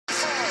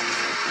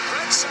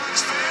Red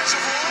Sox fans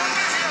have long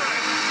been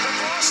hearing. The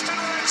Boston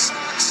Red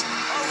Sox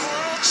are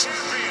world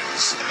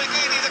champions.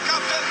 McGeady, the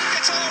captain,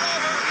 it's all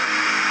over.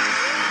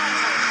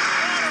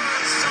 What a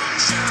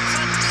resumption.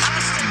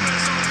 Fantastic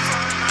result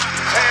for him.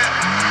 Here,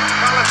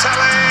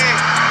 Balotelli,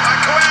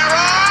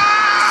 Aguero!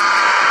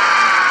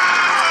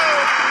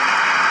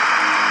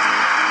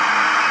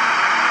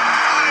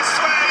 I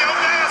swear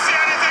you'll never see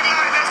anything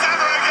like this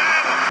ever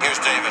again. Here's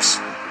Davis.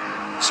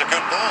 It's a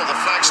good ball. The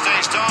flag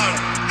stays down.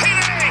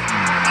 Heaney!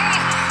 Oh!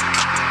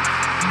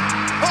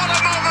 What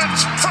a moment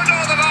for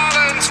Northern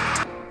Ireland!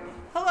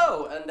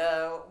 Hello, and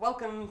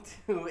welcome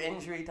to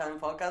Injury Time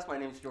Podcast. My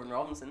name's Jordan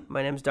Robinson.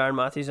 My name's Darren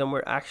Matthews, and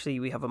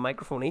we have a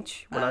microphone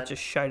each. We're not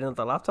just shouting at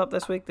the laptop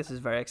this week. This is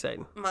very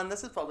exciting. Man,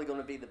 this is probably going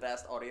to be the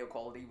best audio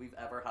quality we've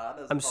ever had.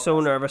 I'm so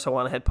nervous. I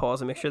want to hit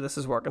pause and make sure this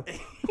is working.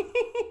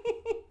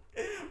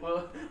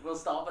 We'll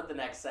stop at the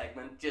next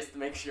segment just to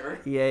make sure.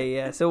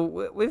 Yeah. So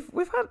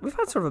we've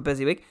had sort of a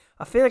busy week.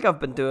 I feel like I've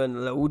been doing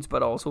loads,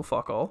 but also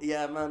fuck all.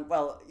 Yeah, man.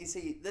 Well, you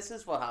see, this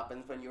is what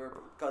happens when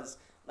because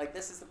like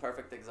this is the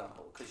perfect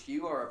example because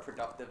you are a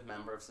productive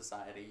member of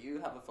society. You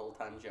have a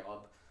full-time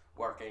job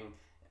working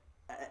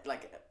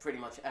like pretty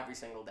much every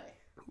single day.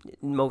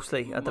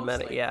 Mostly at the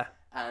minute, yeah.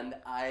 And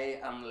I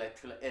am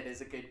literally. It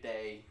is a good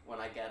day when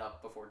I get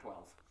up before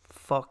 12.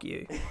 Fuck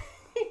you.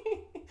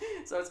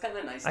 So it's kind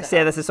of nice. I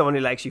say this as someone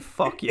who likes you.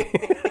 Fuck you.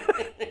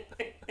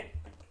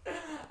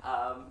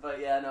 But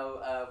yeah,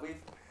 no, we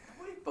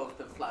both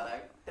have flat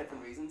out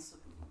different reasons.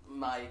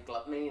 My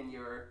gluttony and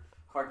your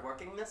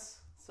hardworkingness.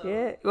 So.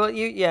 Yeah. Well,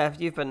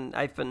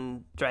 I've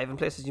been driving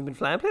places. You've been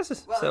flying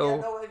places. Well, so.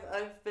 yeah, no,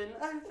 I've been.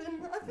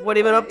 What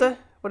have you been up to?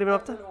 What have you been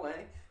up to? I've been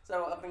away.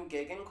 So I've been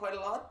gigging quite a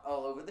lot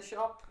all over the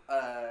shop.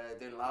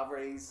 Doing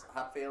Lavery's,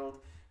 Hatfield,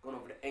 going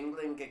over to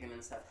England, gigging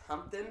in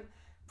Southampton,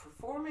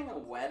 performing a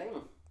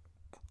wedding.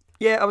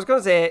 Yeah, I was going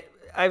to say,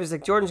 I was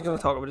like, Jordan's going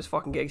to talk about his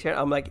fucking gigs here.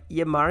 I'm like,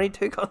 you married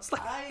two cunts?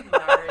 I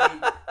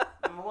married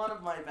one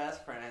of my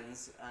best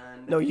friends.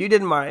 And No, you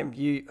didn't marry him.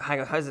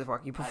 Hang on, how does this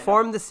work? You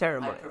performed the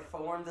ceremony. I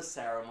performed the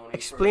ceremony.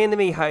 Explain to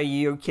me how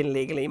you can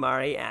legally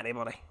marry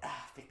anybody.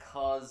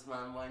 Because,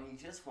 man, when you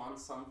just want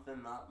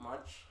something that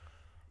much,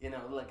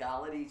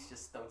 legalities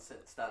just don't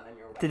stand in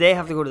your way. Did they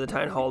have to go to the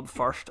town hall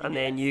first, and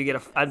then you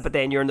get but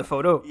then you're in the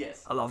photo?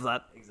 Yes. I love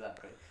that.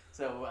 Exactly.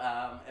 So,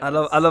 I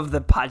love the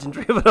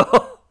pageantry of it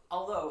all.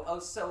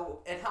 So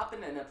it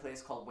happened in a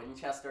place called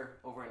Winchester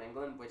over in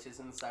England, which is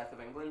in the south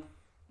of England.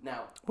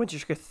 Now,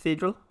 Winchester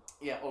Cathedral?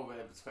 Yeah, it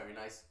was very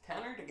nice.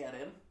 Tenner to get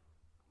in.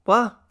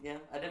 What? Yeah,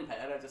 I didn't pay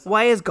it.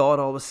 Why is God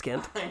always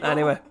skint?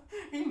 Anyway.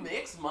 He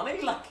makes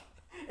money. Like,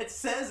 it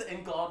says,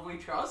 in God we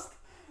trust.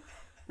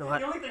 No,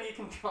 the only thing you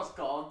can trust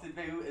God to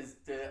do is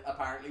to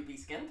apparently be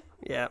skint.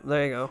 Yeah,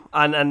 there you go.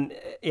 And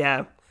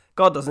yeah,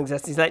 God doesn't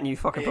exist. He's letting you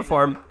fucking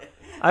perform.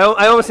 I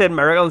almost said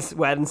miracles,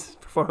 weddings,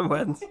 performing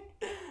weddings.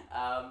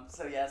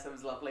 So yes, it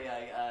was lovely.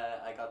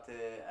 I got to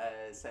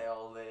say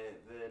all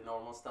the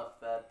normal stuff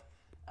that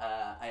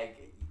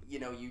you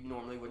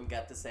normally wouldn't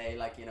get to say,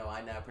 like,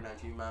 I now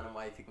pronounce you man and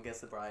wife, you can kiss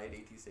the bride,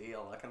 etc.,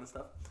 all that kind of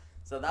stuff.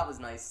 So that was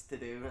nice to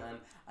do. And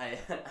I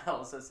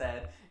also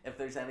said, if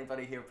there's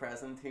anybody here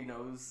present who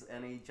knows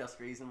any just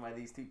reason why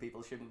these two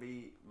people shouldn't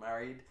be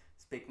married,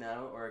 speak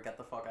now or get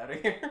the fuck out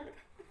of here.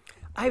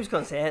 I was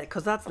going to say it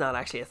because that's not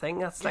actually a thing.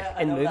 That's like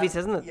in movies,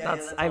 isn't it? Yeah,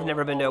 that's I've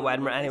never been to a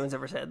wedding where anyone's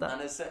ever said that.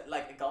 And it's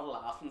like, it got a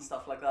laugh and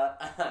stuff like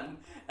that. And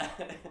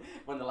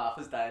when the laugh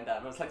was dying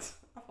down, I was like,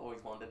 I've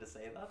always wanted to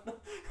say that,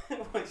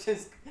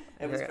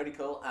 it was pretty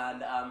cool.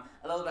 And a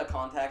little bit of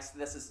context.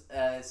 This is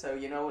so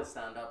with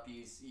stand up,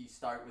 you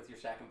start with your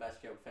second best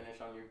joke,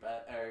 finish on your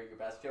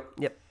best joke.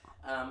 Yep.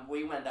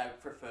 We went out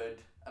for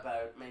food.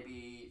 About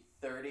maybe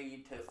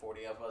 30 to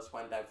 40 of us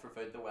went out for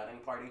food. The wedding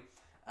party.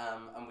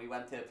 And we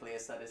went to a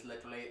place that is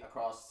literally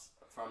across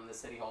from the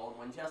City Hall in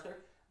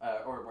Winchester,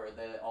 or where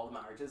all the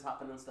marriages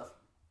happen and stuff.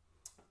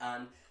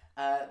 And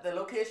the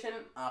location,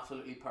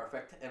 absolutely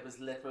perfect. It was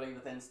literally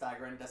within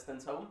staggering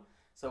distance home.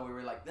 So we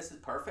were like, this is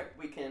perfect.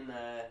 We can,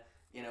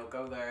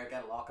 go there,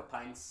 get a lock of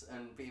pints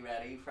and be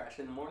ready fresh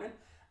in the morning.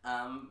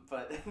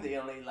 But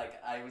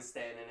I was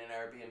staying in an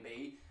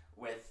Airbnb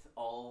with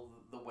all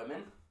the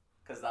women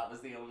because that was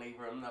the only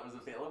room that was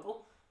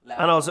available.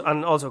 And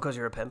also because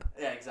you're a pimp.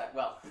 Yeah, exactly.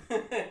 Well,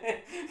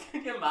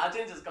 can you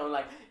imagine just going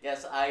like,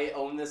 yes, I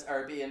own this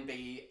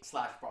Airbnb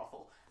 /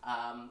 brothel.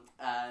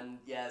 And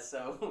yeah,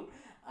 so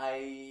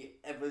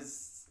it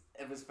was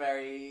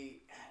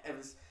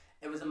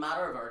a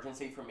matter of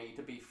urgency for me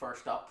to be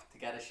first up to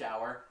get a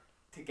shower,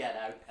 to get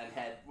out and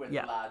head with the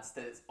lads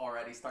to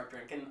already start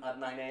drinking at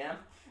 9 a.m.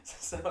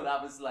 So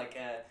that was like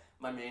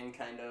my main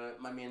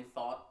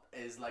thought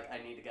is like, I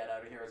need to get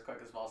out of here as quick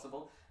as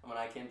possible. And when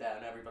I came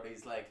down,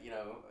 everybody's like,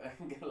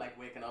 like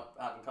waking up,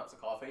 having cups of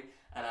coffee,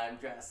 and I'm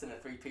dressed in a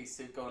 3-piece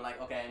suit going like,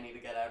 okay, I need to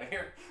get out of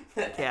here.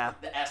 Yeah.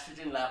 The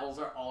estrogen levels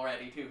are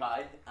already too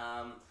high.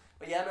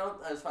 But yeah, no,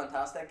 it was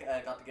fantastic.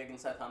 I got to gig in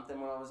Southampton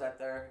when I was out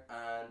there,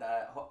 and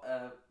I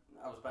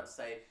was about to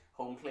say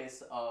home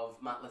place of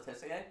Matt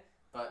Letizia,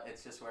 but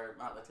it's just where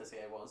Matt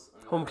Letizia was.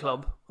 Home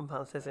club of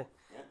Matt Letizia.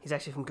 Yeah. He's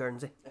actually from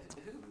Guernsey.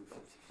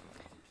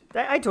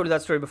 I told you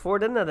that story before,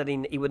 didn't I? That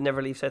he would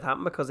never leave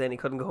Southampton because then he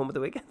couldn't go home at the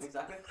weekends.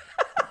 Exactly.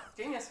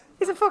 Genius.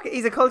 He's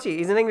a culture.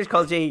 He's an English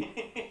culture.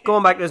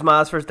 Going back to his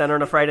ma's first dinner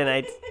on a Friday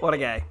night. What a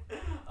guy.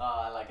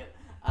 Oh, I like it.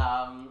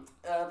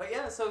 But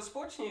yeah, so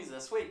sports news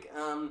this week.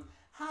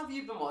 Have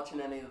you been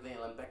watching any of the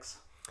Olympics?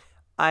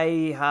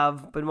 I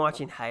have been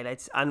watching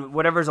highlights and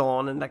whatever's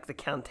on in like the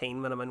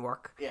canteen when I'm in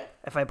work. Yeah.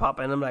 If I pop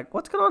in, I'm like,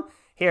 what's going on?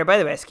 Here, by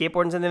the way,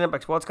 skateboarding's in the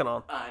Olympics. What's going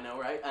on? I know,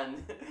 right?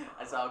 And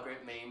I saw a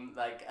great meme,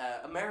 like,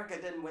 America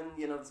didn't win,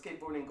 the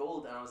skateboarding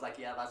gold. And I was like,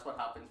 yeah, that's what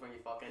happens when you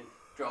fucking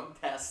drug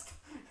test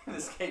the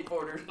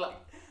skateboarders, like.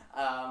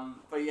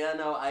 But yeah,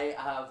 no, I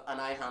have,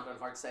 and I hand on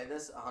heart say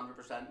this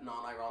 100%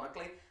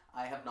 non-ironically,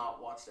 I have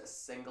not watched a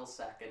single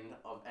second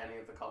of any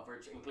of the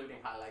coverage, including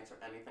highlights or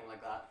anything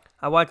like that.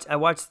 I watched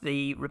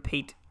the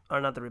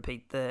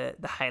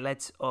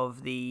highlights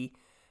of the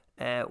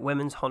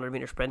women's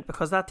 100-meter sprint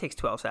because that takes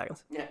 12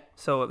 seconds. Yeah.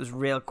 So it was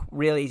real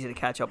easy to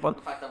catch up on.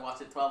 In fact, I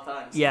watched it 12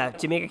 times. Yeah,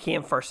 Jamaica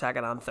came first,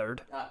 second, and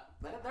third.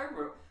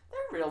 They're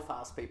real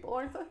fast people,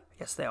 aren't they?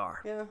 Yes, they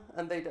are. Yeah,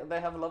 and they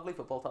have a lovely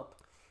football top.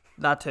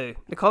 That too.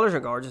 The colours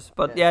are gorgeous,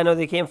 but yeah, no,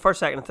 they came first,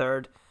 second, and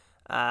third.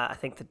 I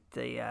think that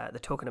the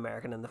token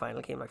American in the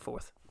final came like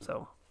fourth.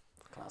 So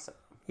classic.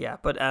 Yeah,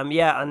 but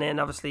yeah, and then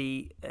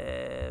obviously,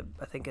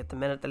 I think at the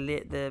minute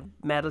the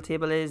medal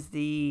table is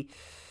the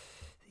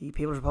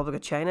People's Republic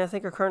of China. I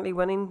think are currently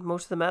winning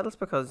most of the medals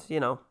because as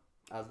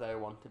they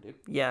want to do.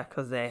 Yeah,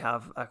 because they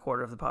have a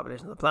quarter of the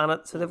population of the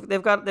planet, so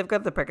they've got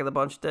the pick of the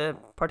bunch to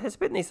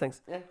participate in these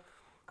things. Yeah,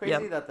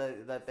 crazy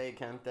that they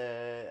can't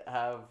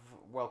have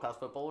world class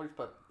footballers,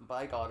 but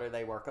by God, are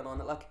they working on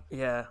it? Like,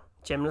 yeah,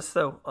 gymnasts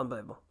though,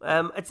 unbelievable.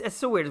 It's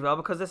so weird as well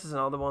because this is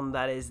another one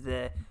that is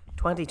the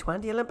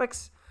 2020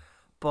 Olympics,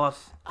 but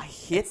I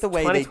hate the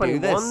way they do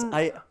this.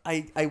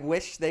 I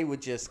wish they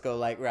would just go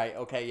like, right,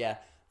 okay, yeah,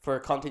 for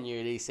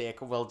continuity's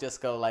sake, we'll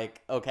just go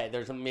like, okay,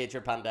 there's a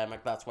major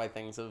pandemic, that's why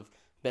things have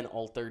been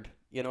altered.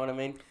 You know what I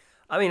mean?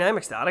 I mean, I'm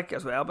ecstatic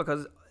as well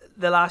because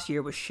the last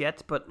year was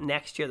shit, but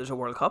next year there's a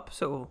World Cup,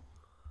 so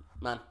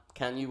man,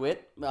 can you wait?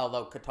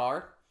 Although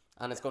Qatar.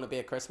 And it's going to be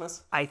at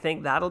Christmas. I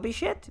think that'll be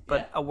shit,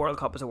 but a World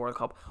Cup is a World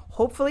Cup.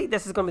 Hopefully,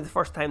 this is going to be the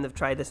first time they've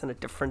tried this in a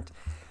different.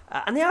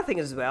 And the other thing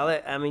is as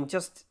well, I mean,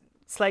 just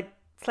slight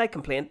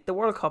complaint. The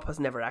World Cup has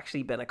never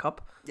actually been a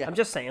cup. Yeah. I'm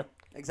just saying.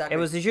 Exactly. It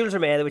was the Jules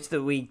Rimet, which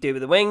we do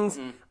with the wings,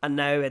 and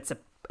now it's a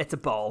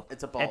ball.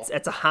 It's a ball.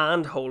 It's a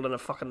hand holding a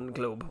fucking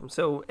globe.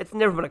 So it's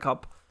never been a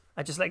cup.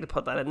 I just like to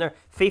put that in there.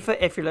 FIFA,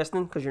 if you're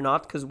listening, because you're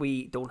not, because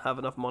we don't have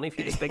enough money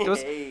for you to speak to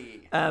us.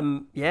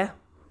 Yeah.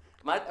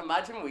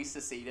 Imagine we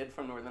seceded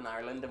from Northern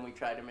Ireland and we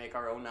tried to make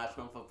our own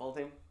national football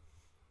team.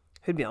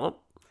 Who'd be on it?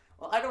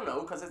 Well, I don't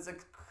know, because it's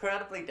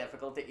incredibly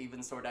difficult to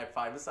even sort out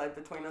five-a-side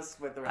between us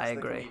with the rest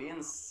of the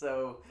comedians.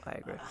 So I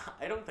agree.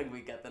 I don't think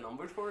we get the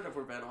numbers for it, if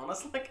we're being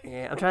honest.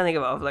 Yeah, I'm trying to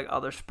think of like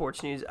other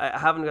sports news. I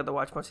haven't got to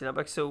watch much of the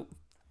Olympics, so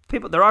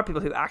there are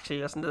people who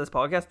actually listen to this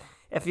podcast.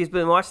 If you've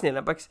been watching the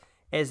Olympics,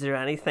 is there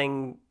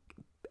anything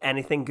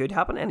good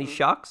happen? Any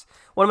shocks?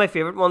 One of my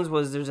favourite ones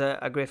was there's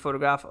a great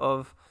photograph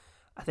of,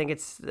 I think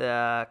it's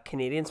the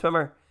Canadian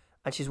swimmer,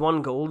 and she's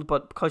won gold,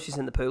 but because she's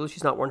in the pool,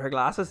 she's not wearing her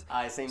glasses.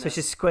 So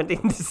she's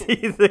squinting to see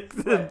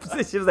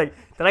the she was like,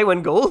 did I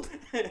win gold?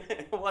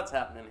 What's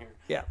happening here?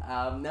 Yeah.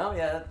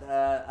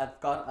 I've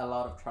got a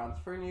lot of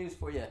transfer news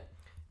for you.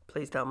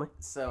 Please tell me.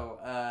 So,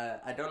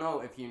 I don't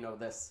know if you know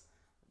this,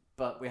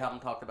 but we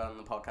haven't talked about it on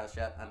the podcast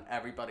yet, and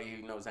everybody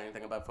who knows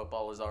anything about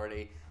football has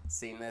already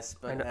seen this.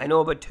 But I know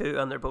about two,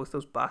 and they're both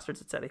those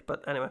bastards at City,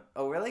 but anyway.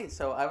 Oh, really?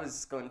 So I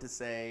was going to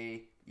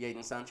say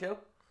Jadon Sancho.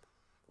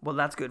 Well,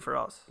 that's good for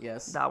us.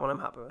 Yes. That one I'm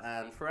happy with.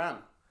 And Varane.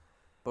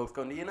 Both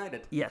going to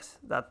United. Yes,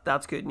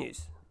 that's good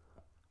news.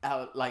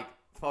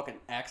 Fucking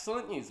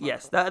excellent news. Man.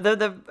 Yes.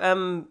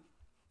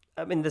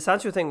 I mean, the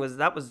Sancho thing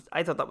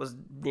I thought that was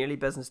nearly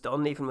business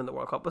done, even when the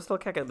World Cup was still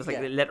kicking. It was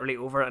literally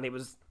over, and he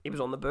was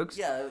on the books.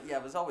 Yeah,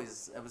 it was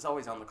always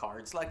on the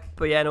cards, like.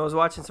 But yeah, no, I was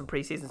watching some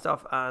preseason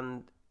stuff,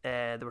 and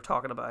they were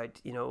talking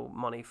about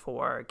money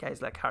for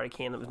guys like Harry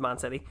Kane. It was Man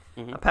City,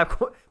 and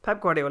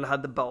Pep Guardiola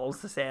had the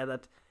balls to say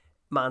that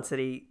Man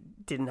City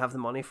didn't have the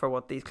money for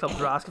what these clubs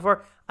were asking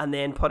for, and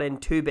then put in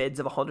 2 bids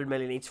of 100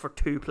 million each for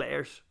 2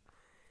 players.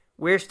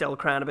 We're still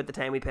crying about the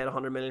time we paid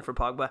 100 million for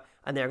Pogba,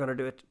 and they're going to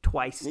do it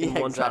twice in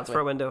one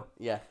transfer window.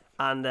 Yeah.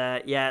 And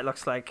it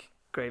looks like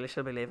Grealish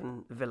will be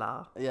leaving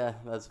Villa. Yeah,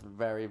 that's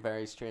very,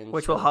 very strange.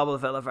 Which will hobble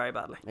Villa very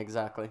badly.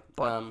 Exactly.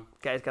 But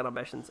guys got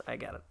ambitions, I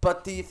get it.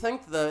 But do you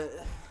think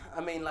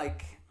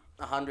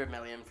 100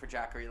 million for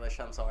Jack Grealish,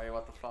 I'm sorry,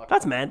 what the fuck?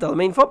 That's mental. I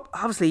mean,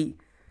 obviously,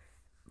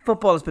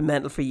 football has been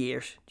mental for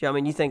years. Do you know what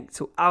I mean? You think,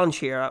 so Alan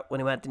Shearer, when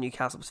he went to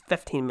Newcastle, was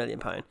 £15 million,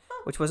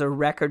 which was a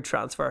record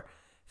transfer.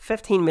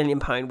 £15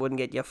 million wouldn't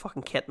get you a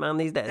fucking kit man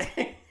these days.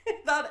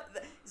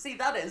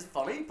 that is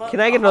funny. But can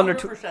I get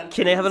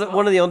can I have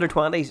one of the under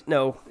 20s?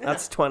 No,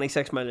 that's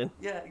 26 million.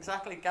 Yeah,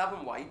 exactly.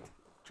 Gavin White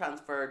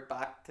transferred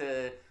back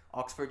to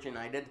Oxford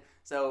United.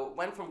 So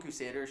went from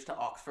Crusaders to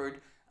Oxford,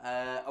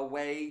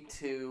 away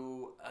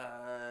to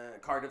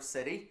Cardiff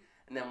City.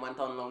 and then went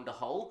on loan to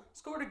Hull.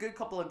 Scored a good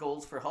couple of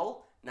goals for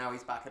Hull. Now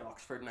he's back at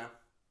Oxford now.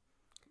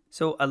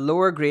 So a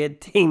lower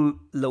grade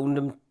team loaned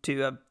him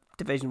to a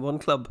Division 1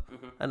 club,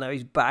 and now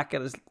he's back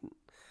at his...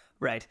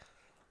 Right.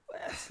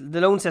 The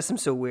loan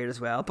system's so weird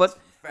as well, but...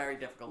 Very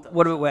difficult.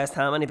 What about West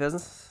Ham? Any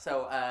business?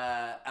 So,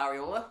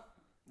 Areola,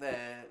 the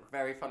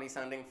very funny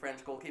sounding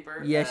French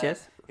goalkeeper.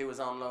 Yes. Who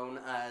was on loan.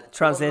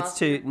 Translates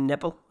to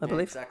nipple, I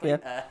believe. Exactly.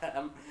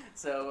 Yeah.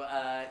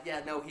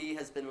 He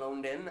has been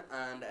loaned in,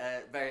 and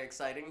very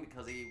exciting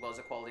because he was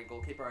a quality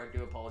goalkeeper. I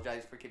do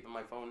apologise for keeping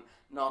my phone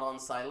not on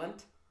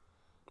silent.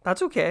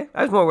 That's okay.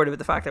 I was more worried about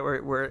the fact that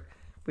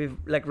we've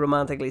like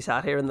romantically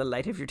sat here in the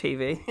light of your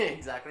TV.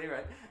 Exactly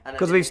right.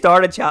 Because we've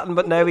started chatting,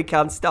 but now we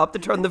can't stop to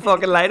turn the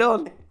fucking light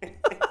on.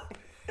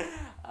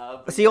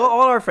 See,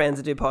 all our friends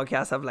that do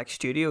podcasts have like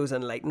studios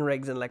and lighting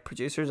rigs and like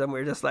producers, and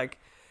we're just like,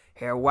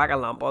 here, whack a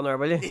lamp on there,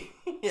 will you?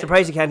 Yeah.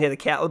 Surprised you can't hear the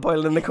kettle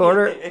boiling in the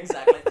corner.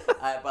 Exactly.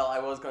 I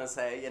was going to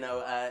say,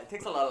 it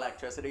takes a lot of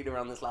electricity to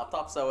run this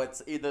laptop, so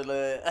it's either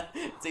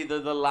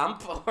the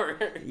lamp or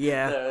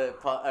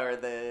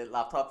the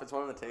laptop. It's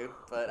one of the two.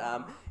 But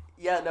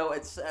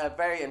it's a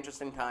very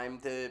interesting time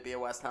to be a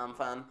West Ham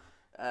fan.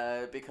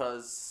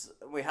 Because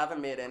we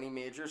haven't made any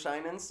major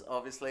signings.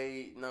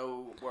 Obviously,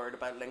 no word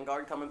about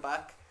Lingard coming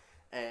back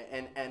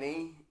in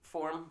any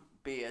form,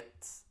 be it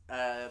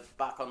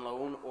back on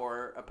loan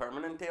or a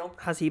permanent deal.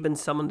 Has he been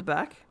summoned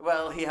back?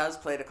 Well, he has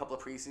played a couple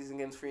of preseason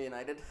games for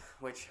United,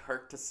 which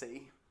hurt to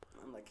see.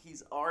 I'm like,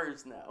 he's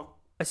ours now.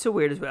 It's so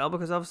weird as well,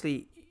 because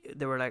obviously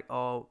they were like,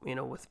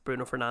 with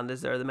Bruno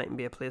Fernandes there mightn't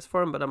be a place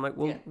for him. But I'm like,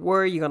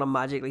 where are you going to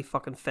magically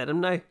fucking fit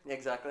him now?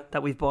 Exactly.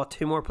 That we've bought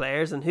 2 more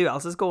players, and who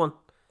else is going?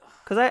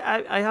 Because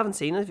I haven't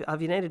seen it.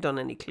 Have United done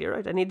any clear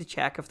out? I need to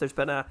check if there's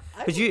been a...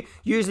 Because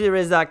usually there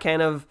is that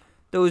kind of...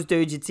 Those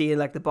dudes you'd see in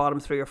like the bottom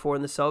 3 or 4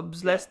 in the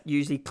subs list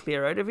usually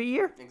clear out every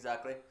year.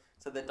 Exactly.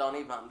 So the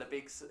Donny van de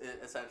Beek's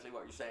essentially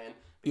what you're saying.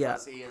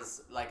 Because he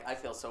is... Like, I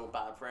feel so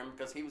bad for him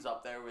because he was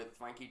up there with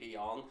Frankie de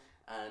Jong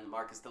and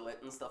Marcus de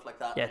Ligt and stuff like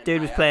that. Yeah,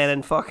 dude was playing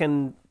in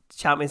fucking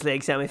Champions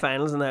League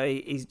semi-finals, and now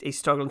he's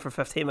struggling for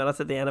 15 minutes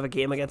at the end of a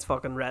game against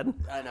fucking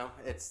Reading. I know,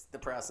 it's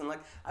depressing.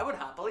 Like, I would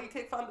happily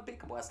take Van de Beek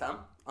at West Ham,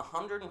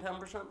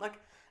 110%, like,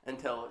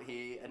 until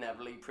he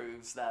inevitably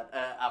proves that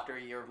after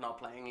a year of not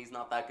playing, he's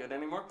not that good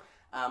anymore.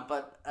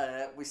 But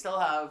we still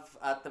have,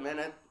 at the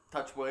minute,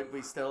 touch wood,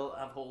 we still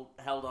have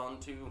held on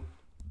to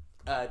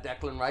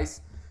Declan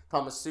Rice,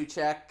 Thomas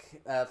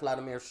Souček,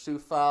 Vladimir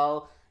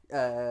Šufal,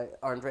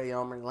 Andrei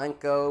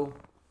Yarmolenko,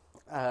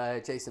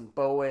 Jason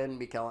Bowen,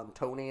 Mikel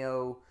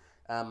Antonio,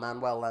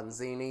 Manuel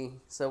Lanzini.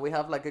 So we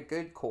have like a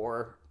good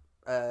core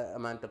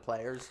amount of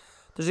players.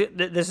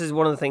 This is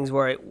one of the things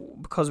where,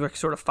 because we're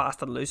sort of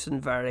fast and loose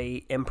and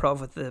very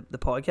improv with the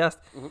podcast,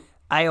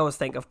 I always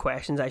think of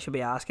questions I should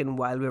be asking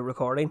while we're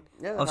recording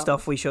of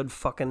stuff we should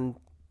fucking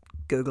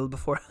Google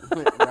before.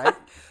 Right.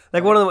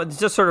 Like one of them,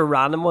 just sort of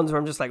random ones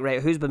where I'm just like,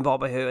 right, who's been bought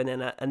by who, and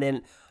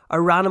then a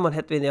random one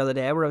hit me the other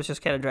day where I was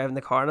just kind of driving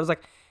the car and I was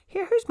like,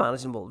 here, who's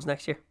managing Wolves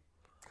next year?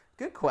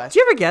 Good question. Do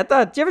you ever get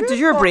that? Does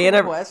your brain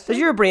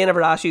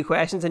ever ask you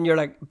questions and you're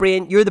like,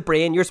 brain, you're the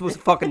brain, you're supposed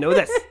to fucking know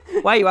this.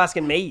 Why are you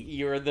asking me?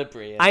 You're the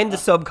brain. I'm the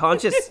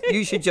subconscious.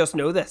 You should just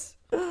know this.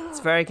 It's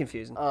very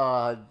confusing.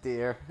 Oh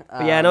dear.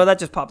 But yeah, no, that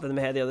just popped into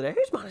my head the other day.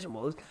 Who's managing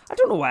Wolves? I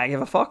don't know why I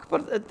give a fuck,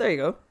 but there you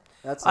go.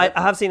 I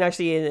have seen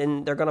actually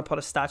they're going to put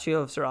a statue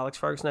of Sir Alex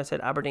Ferguson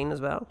outside Aberdeen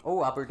as well.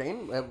 Oh,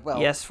 Aberdeen?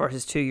 Yes, for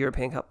his 2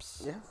 European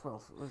Cups. Yeah,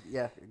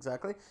 yeah,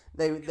 exactly.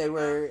 They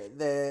were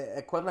the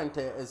equivalent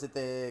to, is it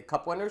the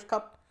Cup Winners'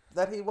 Cup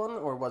that he won,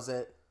 or was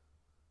it,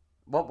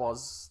 what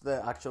was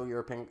the actual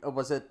European,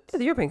 was it? Yeah,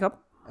 the European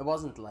Cup. It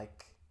wasn't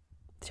like...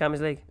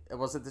 Champions League.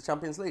 Was it the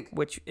Champions League?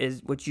 Which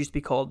used to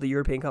be called the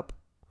European Cup.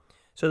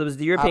 So there was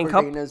the European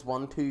Cup. Aberdeen has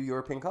won 2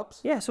 European Cups?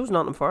 Yeah, so was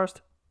Nottingham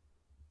Forest.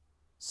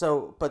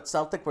 So, but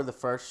Celtic were the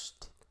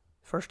first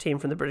team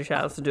from the British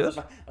Isles to do it.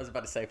 I was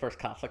about to say first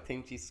Catholic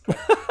team, Jesus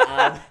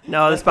Christ.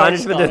 No, the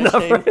Spanish have been doing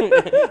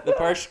that. The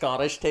first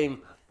Scottish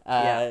team.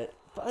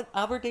 But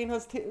Aberdeen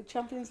has 2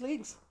 Champions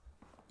Leagues.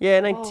 Yeah,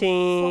 me.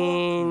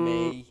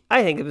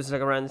 I think it was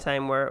like around the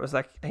time where it was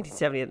like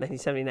 1978,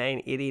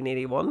 1979, 80 and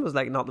 81 was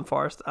like Nottingham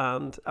Forest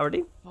and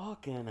Aberdeen.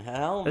 Fucking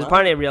hell, It was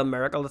apparently a real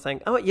miracle to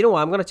think, oh, you know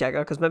what, I'm going to check it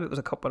because maybe it was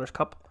a Cup Winners'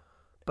 Cup.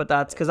 But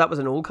that's because that was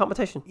an old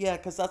competition. Yeah,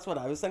 because that's what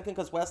I was thinking,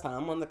 because West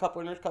Ham won the Cup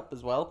Winners' Cup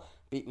as well,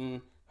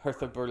 beating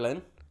Hertha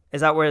Berlin. Is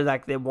that where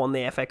like they won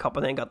the FA Cup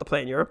and then got to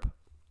play in Europe?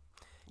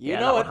 You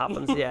know what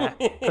happens, yeah.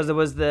 Because there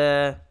was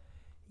the...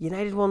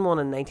 United won one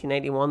in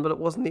 1991, but it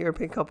wasn't the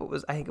European Cup.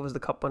 I think it was the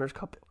Cup Winners'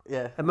 Cup.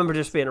 Yeah. I remember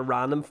just being a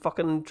random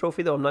fucking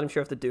trophy, though. I'm not even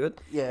sure if they do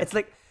it. Yeah. It's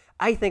like,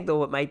 I think,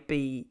 though, that might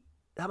be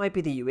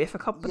the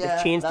UEFA Cup, but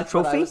they've changed the That's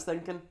trophy. what I was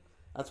thinking.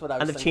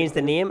 And they've changed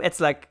the name. It's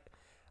like,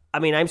 I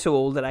mean, I'm so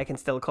old that I can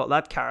still call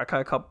that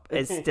Carabao Cup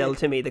is still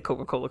to me the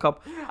Coca-Cola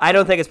Cup. I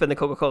don't think it's been the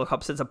Coca-Cola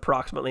Cup since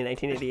approximately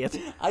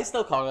 1988. I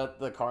still call it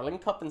the Carling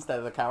Cup instead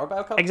of the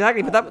Carabao Cup.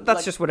 Exactly, but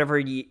that's just whatever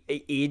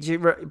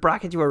age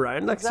bracket you were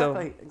around. Like,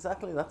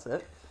 exactly, that's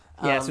it.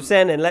 Yeah, so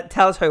send in.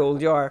 Tell us how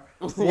old you are.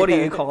 What do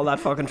you call that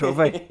fucking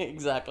trophy?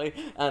 Exactly.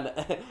 And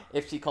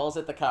if she calls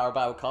it the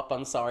Carabao Cup,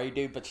 I'm sorry,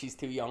 dude, but she's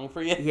too young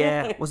for you.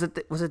 Yeah. Was it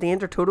the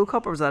Intertoto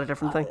Cup, or was that a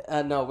different thing?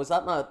 No, was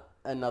that not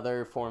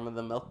another form of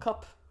the Milk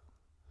Cup?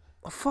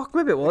 Oh, fuck,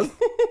 maybe it was.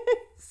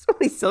 So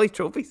many silly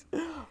trophies.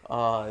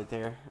 Oh,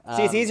 dear.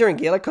 See, it's easier in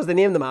Gaelic because they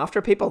name them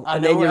after people. I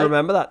and know, then you right?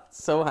 remember that.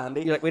 So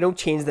handy. You're like, we don't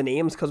change the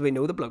names because we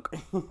know the bloke.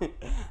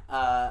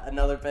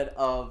 Another bit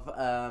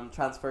of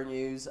transfer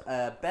news.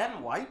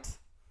 Ben White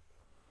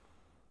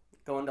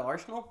going to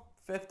Arsenal.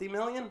 50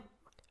 million.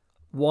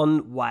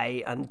 1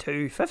 Y and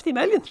 2 50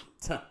 million.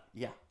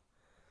 Yeah.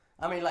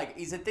 I mean, like,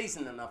 he's a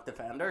decent enough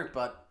defender,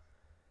 but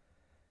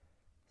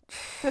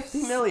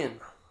 50 million.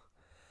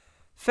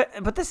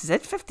 But this is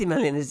it. 50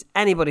 million is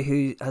anybody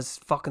who has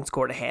fucking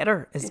scored a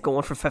header is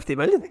going for 50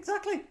 million.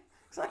 Exactly.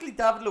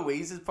 David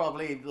Luiz is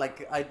probably,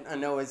 like, I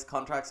know his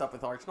contract's up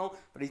with Arsenal,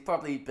 but he's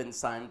probably been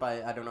signed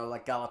by, I don't know,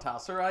 like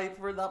Galatasaray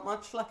for that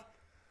much, like.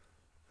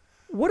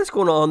 What is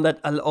going on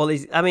that all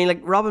these... I mean,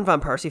 like, Robin Van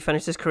Persie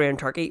finished his career in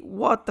Turkey.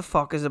 What the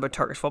fuck is it about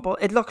Turkish football?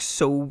 It looks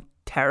so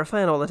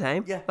terrifying all the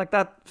time. Yeah. Like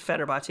that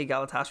Fenerbahce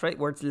Galatasaray,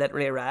 where it's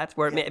literally a riot,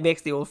 where it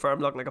makes the old firm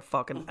look like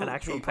an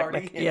actual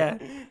picnic. Yeah.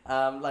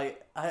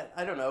 Like,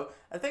 I don't know.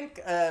 I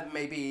think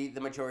maybe the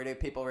majority of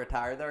people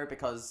retire there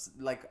because,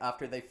 like,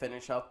 after they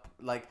finish up,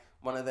 like,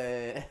 one of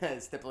the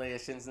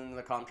stipulations in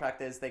the contract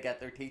is they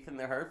get their teeth and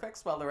their hair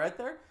fixed while they're out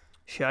there.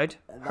 Shout.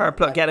 Hair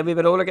plug. Get a wee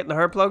bit older, getting the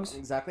hair plugs.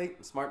 Exactly.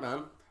 Smart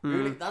man.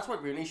 Rooney, that's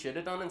what Rooney should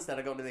have done instead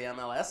of going to the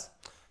MLS.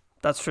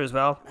 That's true as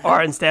well.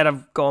 Or instead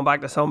of going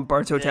back to some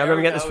bird's hotel room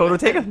and getting his photo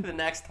taken. The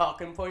next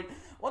talking point.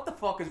 What the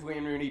fuck is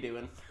Wayne Rooney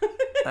doing?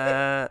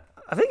 I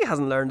think he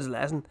hasn't learned his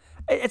lesson.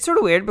 It's sort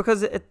of weird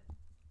because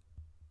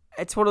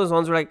it's one of those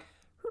ones where, like,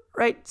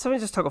 right,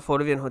 somebody just took a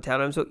photo of you in a hotel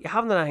room, so you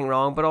haven't done anything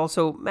wrong, but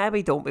also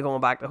maybe don't be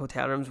going back to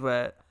hotel rooms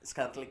with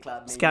scantily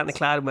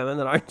clad women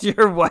that aren't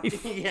your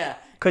wife. Yeah.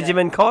 Because you've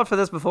been caught for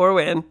this before,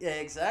 Wayne. Yeah,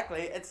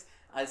 exactly.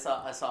 I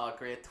saw a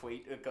great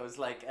tweet. It goes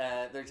like,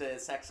 there's a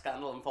sex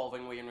scandal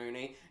involving Wayne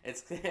Rooney.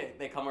 It's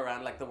they come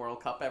around like the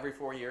World Cup every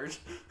 4 years.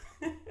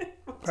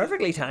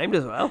 Perfectly timed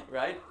as well.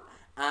 Right.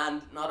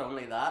 And not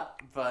only that,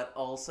 but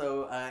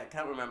also, I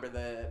can't remember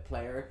the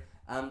player.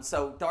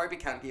 So Derby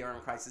County are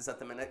in crisis at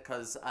the minute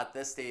because at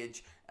this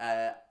stage,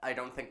 I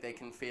don't think they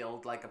can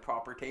field like a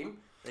proper team.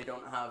 They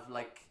don't have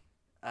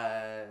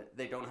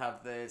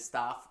the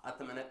staff at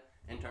the minute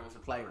in terms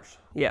of players.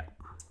 Yeah.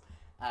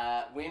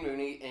 Wayne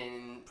Rooney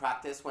in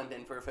practice went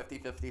in for a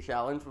 50-50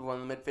 challenge with one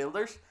of the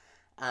midfielders,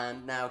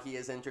 and now he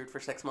is injured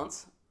for 6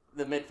 months.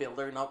 The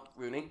midfielder, not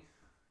Rooney,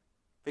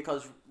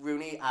 because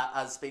Rooney,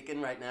 as speaking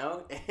right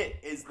now,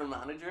 is the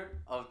manager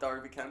of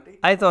Derby County.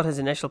 I thought his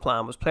initial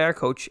plan was player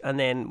coach, and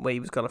then he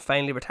was going to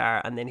finally retire,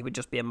 and then he would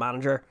just be a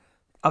manager,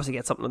 obviously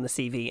get something on the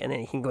CV, and then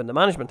he can go into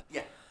management.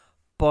 Yeah.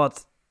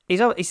 But he's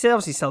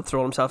obviously still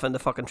throwing himself into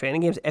fucking training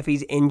games if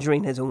he's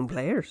injuring his own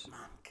players.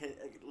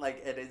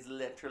 Like, it is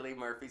literally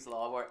Murphy's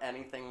Law where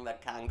anything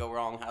that can go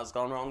wrong has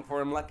gone wrong for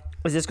him. Like,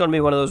 is this going to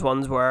be one of those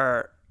ones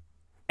where,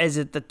 is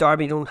it that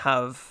Derby don't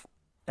have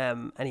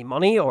any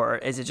money, or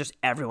is it just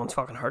everyone's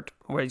fucking hurt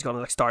where he's going to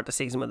like start the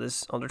season with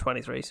his under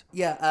 23s?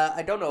 Yeah,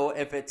 I don't know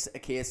if it's a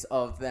case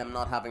of them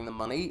not having the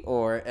money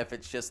or if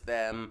it's just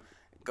them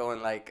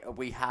going like,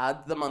 we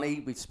had the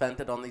money, we've spent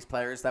it on these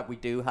players that we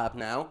do have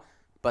now,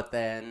 but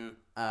then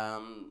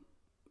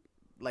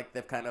like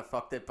they've kind of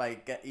fucked it by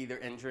either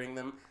injuring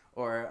them,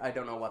 or I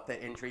don't know what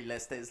the injury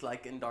list is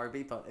like in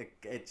Derby, but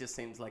it just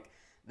seems like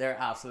they're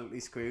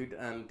absolutely screwed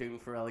and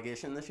doomed for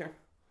relegation this year.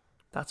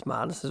 That's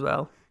madness as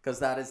well. Because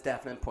that is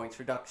definite point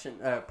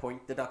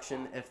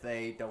deduction if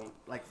they don't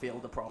like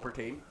field a proper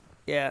team.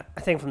 Yeah,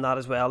 I think from that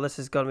as well, this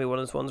is going to be one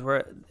of those ones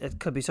where it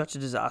could be such a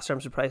disaster.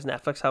 I'm surprised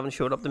Netflix haven't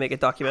showed up to make a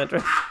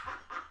documentary.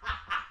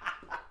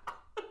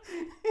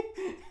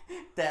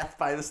 Death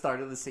by the start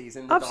of the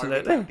season. The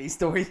Absolutely. Derby County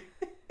story.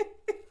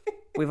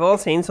 We've all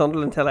seen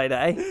Sunderland Till I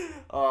Die.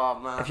 Oh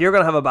man! If you're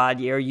gonna have a bad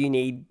year, you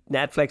need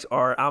Netflix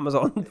or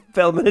Amazon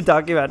filming a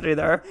documentary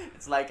there.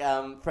 It's like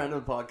friend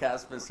of the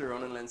podcast, Mr.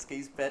 Ronan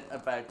Linsky's bit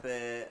about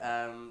the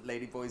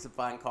Lady Boys of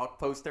Bangkok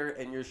poster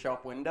in your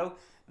shop window.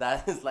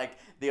 That is like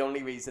the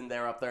only reason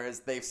they're up there is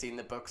they've seen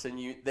the books and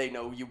they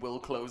know you will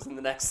close in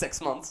the next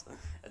 6 months.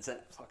 It's a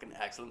fucking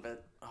excellent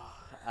bit.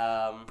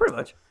 Pretty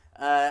much.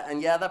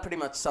 And yeah, that pretty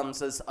much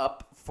sums us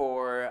up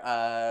for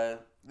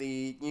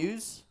the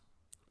news.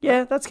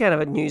 Yeah, that's kind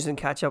of a news and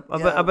catch up.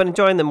 I've been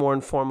enjoying the more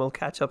informal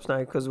catch ups now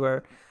because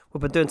we've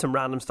been doing some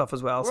random stuff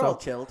as well. We're all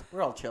chilled.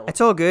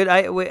 It's all good.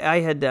 I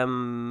had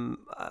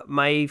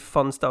my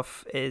fun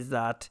stuff is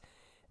that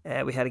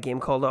we had a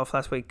game called off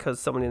last week because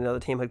someone in the other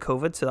team had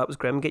COVID, so that was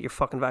grim. Get your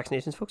fucking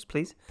vaccinations, folks,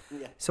 please.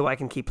 Yeah. So I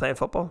can keep playing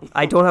football.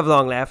 I don't have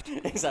long left.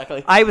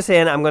 Exactly. I was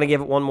saying I'm going to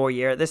give it one more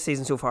year. This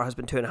season so far has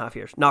been 2.5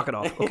 years. Knock it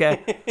off,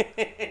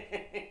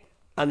 okay?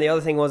 And the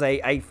other thing was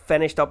I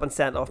finished up and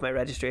sent off my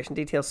registration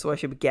details, so I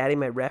should be getting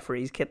my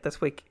referee's kit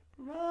this week.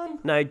 Man.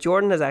 Now,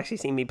 Jordan has actually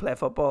seen me play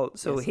football,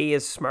 so Yes. he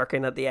is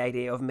smirking at the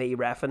idea of me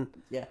reffing.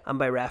 Yeah. And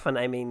by reffing,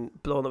 I mean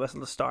blowing the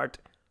whistle to start,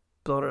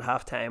 blown at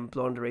half time,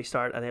 blown to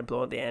restart, and then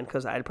blown at the end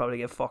because I'd probably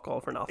give fuck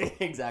all for nothing.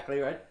 Exactly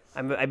right.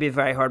 I'd be a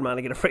very hard man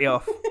to get a free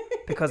off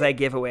because I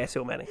give away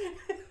so many.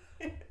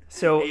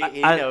 So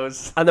He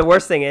knows. And the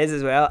worst thing is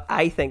as well,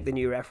 I think the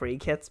new referee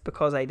kits,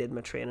 because I did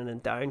my training in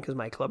Down because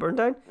my club are in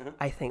Down,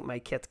 I think my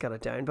kit's got a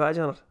Down badge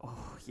on it.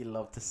 Oh, you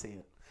love to see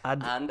it.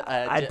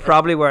 I'd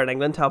probably wear an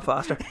England top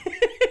faster.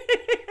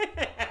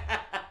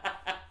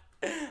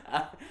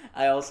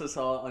 I also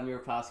saw on your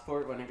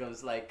passport when it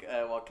goes like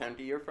what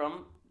county you're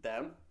from,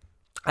 Down.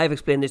 I've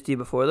explained this to you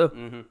before though.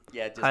 Mm-hmm.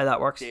 Yeah, just how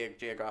that works.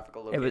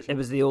 Geographical location. It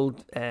was the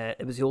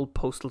old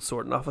postal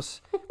sorting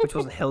office, which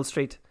was in Hill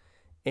Street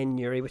in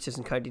Newry, which is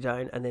in County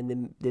Down, and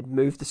then they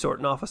moved the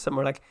sorting office, and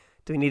we're like,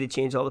 do we need to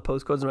change all the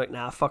postcodes? And we're like,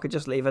 nah, fuck it,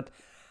 just leave it.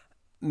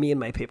 Me and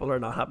my people are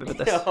not happy with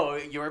this. Oh,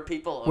 your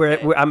people.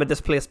 Okay. I'm a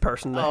displaced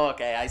person now. Oh,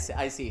 okay.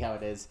 I see how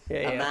it is.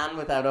 Yeah, a man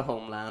without a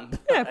homeland.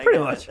 Yeah, pretty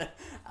much.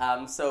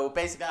 So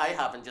basically, I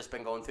haven't just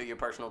been going through your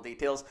personal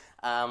details.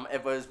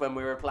 It was when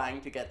we were applying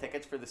to get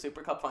tickets for the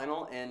Super Cup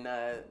final in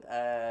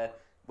the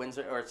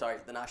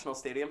National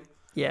Stadium.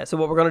 Yeah, so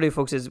what we're going to do,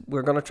 folks, is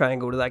we're going to try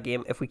and go to that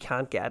game. If we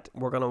can't get,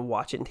 we're going to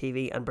watch it on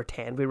TV and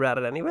pretend we read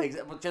it anyway.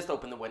 We'll just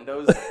open the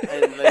windows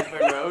in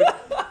Lisburn Road.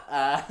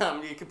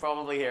 You could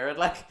probably hear it,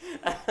 like.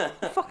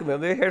 Fucking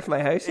remember, I heard it from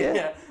my house, yeah.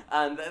 Yeah,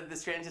 and the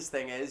strangest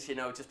thing is,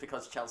 just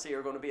because Chelsea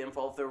are going to be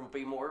involved, there will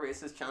be more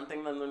racist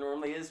chanting than there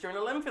normally is during a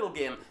Linfield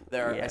game.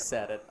 There, yeah. I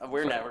said it.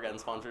 We're never getting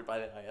sponsored by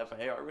the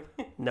IFA, are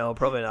we? No,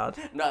 probably not.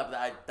 No, but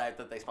I doubt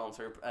that they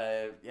sponsor,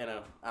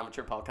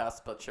 amateur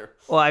podcasts, but sure.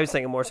 Well, I was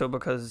thinking more so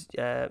because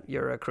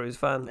you're a Cruise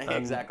fan.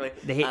 Exactly.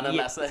 They hate, and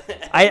unless I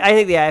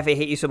think the IFA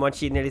hate you so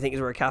much you nearly think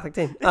we're a Catholic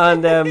team.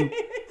 And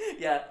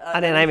yeah.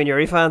 And then I'm a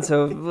Newry fan,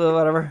 so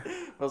whatever.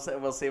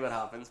 We'll see what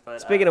happens. But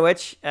speaking of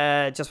which,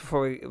 just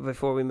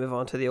before we move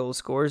on to the old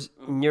scores,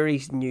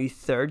 Newry's new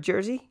third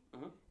jersey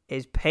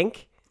is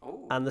pink,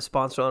 and the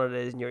sponsor on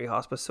it is Newry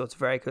Hospice, so it's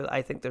very cool.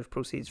 I think there's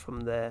proceeds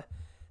from the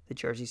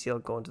jersey sale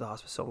going to the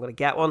hospice, so I'm going to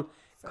get one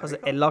because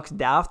it looks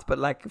daft, but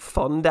like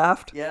fun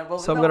daft. Yeah, well,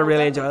 so I'm going to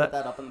really enjoy that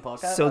up in the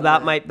podcast. So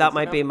that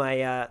might be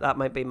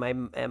my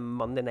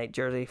Monday night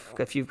jersey.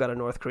 If you've got a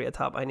North Korea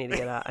top, I need to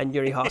get a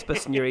Newry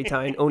Hospice, Newry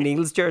Town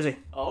O'Neill's jersey.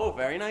 Oh,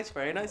 very nice,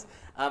 very nice.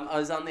 I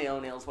was on the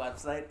O'Neill's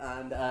website,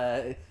 and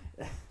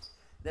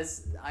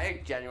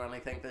I genuinely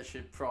think this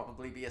should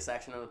probably be a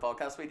section of the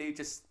podcast we do,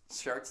 just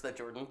shirts that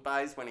Jordan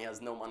buys when he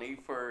has no money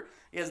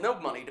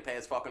to pay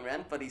his fucking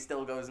rent, but he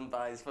still goes and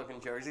buys fucking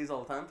jerseys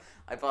all the time.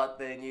 I bought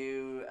the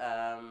new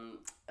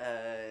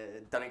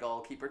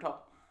Donegal keeper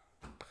top.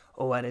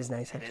 Oh, that is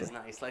nice actually. It is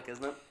nice, like,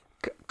 isn't it?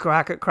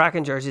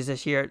 Cracking jerseys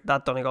this year.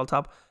 That Donegal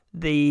top,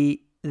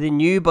 the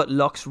new but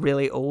looks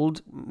really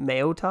old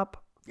Mayo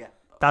top. Yeah,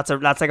 that's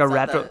like a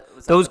retro.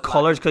 Those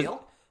colours, because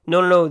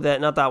no,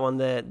 not that one.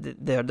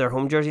 Their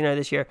home jersey now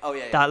this year. Oh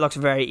yeah. That looks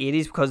very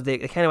 80s because they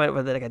kind of went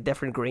with like a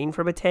different green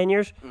for about 10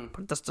 years,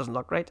 but this doesn't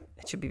look right.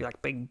 It should be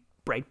like big,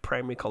 bright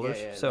primary colours.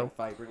 Yeah, so like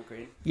vibrant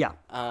green. Yeah.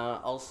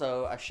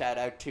 Also a shout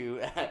out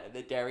to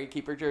the Derry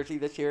keeper jersey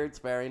this year. It's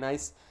very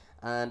nice.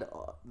 And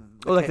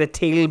like the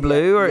teal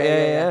blue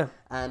yeah.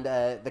 And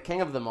the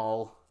king of them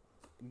all,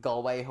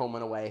 Galway home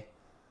and away.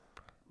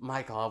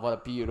 My God, what a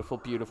beautiful,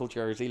 beautiful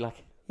jersey!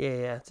 Like.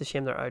 Yeah, it's a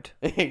shame they're out.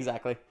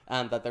 Exactly,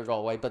 and that they're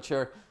Galway. But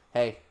sure,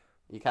 hey,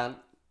 you can't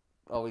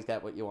always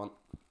get what you want.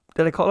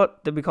 Did we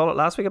call it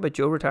last week about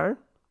Joe retiring?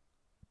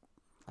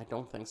 I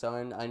don't think so.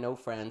 And I know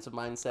friends of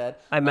mine said.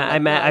 I've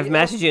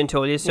messaged you and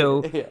told you.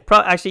 So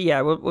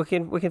yeah.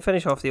 We can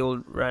finish off the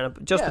old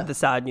roundup just with the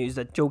sad news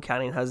that Joe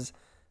Canning has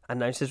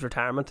announced his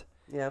retirement.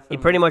 Yeah, he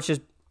pretty much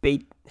just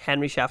beat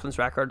Henry Shefflin's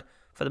record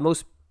for the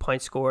most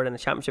points scored in a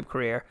championship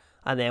career,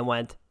 and then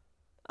went,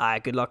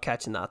 good luck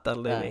catching that.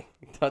 That'll do me.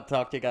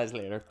 Talk to you guys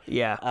later.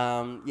 Yeah.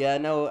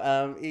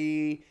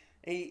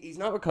 He's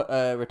not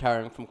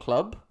retiring from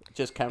club,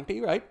 just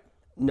county, right?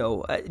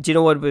 No. Do you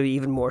know what would be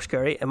even more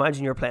scary?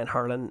 Imagine you're playing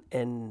hurling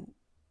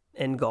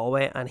in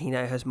Galway, and he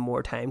now has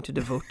more time to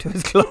devote to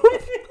his club.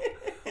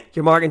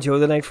 You're marking Joe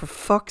the night, for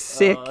fuck's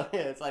sake. Yeah,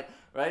 it's like,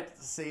 right,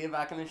 see you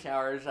back in the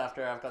showers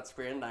after I've got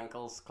sprained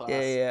ankles class.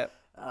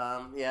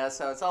 Yeah.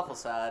 So it's awful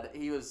sad.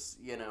 He was,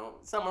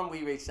 someone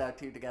we reached out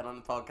to get on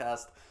the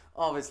podcast.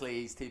 Obviously,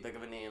 he's too big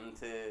of a name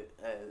to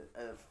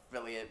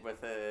affiliate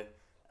with a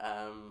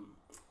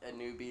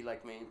newbie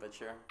like me, but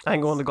sure.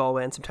 I'm going to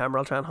Galway in September.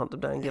 I'll try and hunt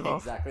him down and give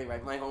off. Exactly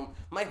right.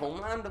 My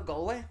homeland of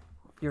Galway.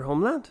 Your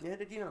homeland? Yeah,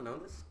 did you not know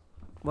this?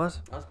 What?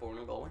 I was born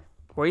in Galway.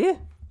 Were you?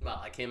 Well,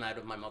 I came out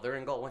of my mother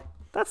in Galway.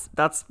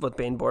 That's what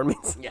being born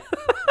means. Yeah.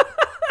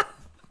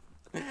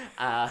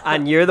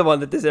 And you're the one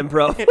that does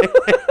improv.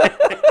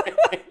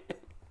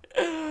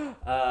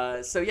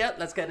 So yeah,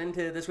 let's get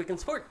into this week in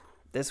sport.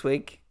 This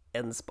week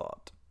in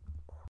sport.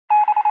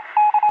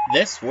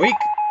 This week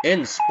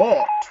in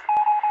sport.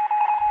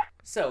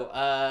 So,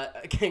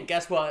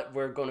 guess what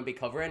we're going to be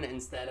covering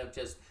instead of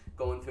just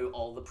going through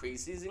all the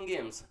preseason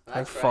games? That's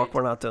right. Fuck,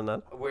 we're not doing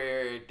that.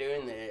 We're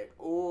doing the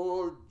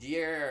old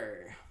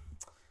year.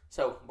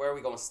 So, where are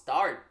we going to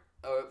start?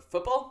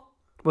 Football?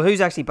 Well,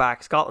 who's actually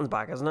back? Scotland's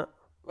back, isn't it?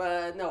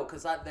 No,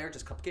 because they're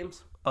just cup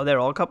games. Oh, they're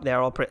all cup.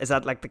 They're all. Is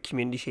that like the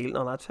Community Shield and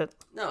all that shit?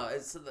 No,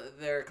 it's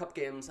their cup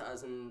games,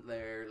 as in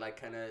their like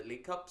kind of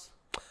league cups.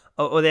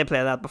 Oh, they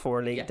play that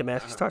before league Yeah,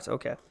 domestic starts.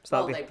 Okay,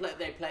 so Well,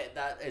 they play.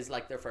 That is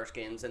like their first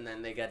games, and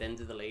then they get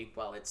into the league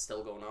while it's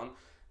still going on.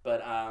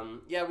 But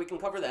yeah, we can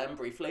cover them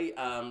briefly.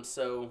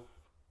 So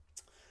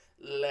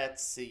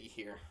let's see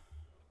here.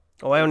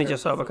 Oh, I only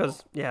just saw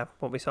because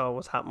what we saw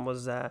was happened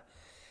was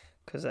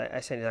because I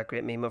sent you that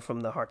great meme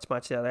from the Hearts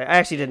match the other day. I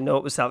actually didn't know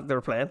it was Celtic they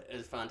were playing. It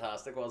was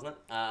fantastic, wasn't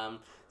it?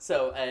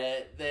 So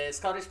the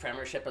Scottish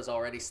Premiership has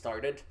already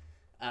started.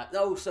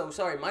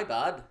 Sorry, my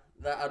bad.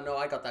 No,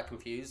 I got that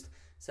confused.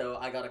 So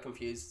I got it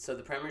confused. So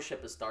the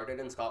Premiership has started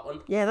in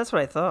Scotland. Yeah, that's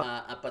what I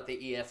thought. But the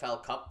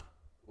EFL Cup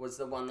was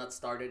the one that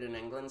started in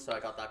England, so I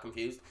got that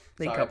confused.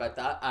 League Sorry Cup. about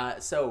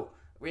that. So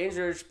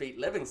Rangers beat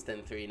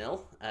Livingston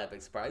 3-0.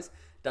 Big surprise.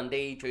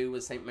 Dundee drew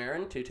with St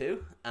Mirren 2-2.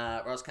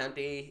 Ross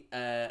County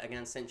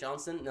against St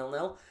Johnstone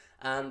 0-0.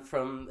 And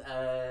from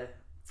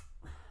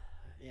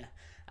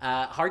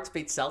Hearts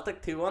beat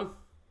Celtic 2-1.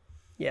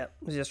 Yeah, it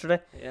was yesterday.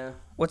 Yeah.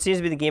 What seems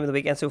to be the game of the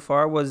weekend so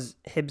far was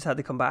Hibs had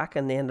to come back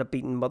and they ended up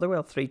beating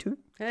Motherwell 3-2.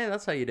 Hey,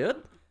 that's how you do it.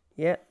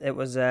 Yeah, it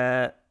was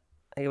I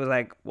think it was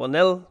like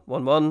 1-0,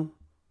 1-1,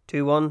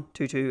 2-1,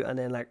 2-2, and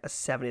then like a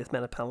 70th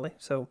minute penalty.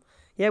 So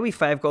yeah, we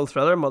 5-goal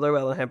thriller,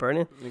 Motherwell and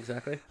Hibernian.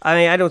 Exactly. I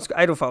mean, I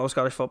don't follow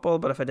Scottish football,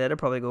 but if I did, I'd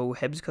probably go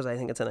Hibs because I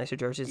think it's a nicer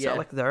jersey. It's Yeah. not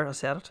like there. I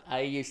said it.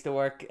 I used to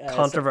work...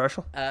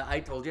 Controversial.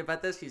 I told you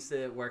about this. Used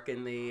to work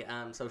in the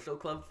social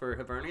club for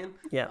Hibernian.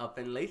 Yeah. Up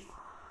in Leith.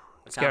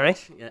 Scary.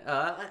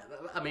 Yeah.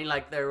 I mean,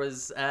 like there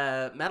was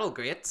metal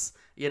grates,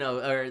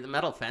 or the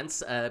metal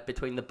fence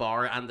between the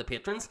bar and the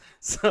patrons.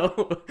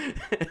 So,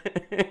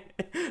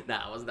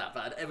 nah, it wasn't that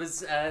bad. It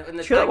was. In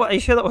the Are you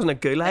sure that wasn't a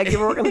gulag you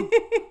were working in?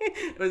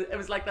 it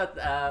was like that.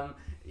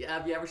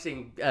 Have you ever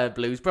seen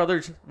Blues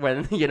Brothers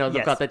when they've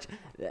Yes. got that?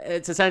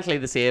 It's essentially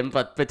the same,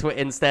 but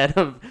instead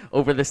of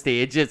over the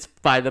stage, it's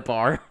by the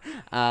bar.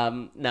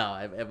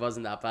 No, it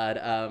wasn't that bad.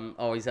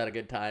 Always had a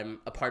good time.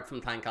 Apart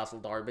from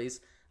Tynecastle derbies,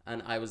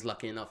 and I was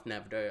lucky enough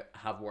never to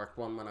have worked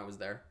one when I was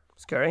there.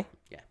 Scary.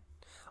 Yeah.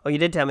 Oh, you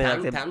did tell me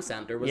that. Town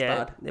centre was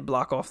bad. They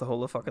block off the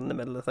whole of fucking the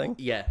middle of the thing.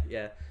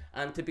 Yeah.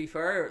 And to be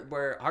fair,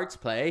 where Hearts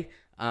play,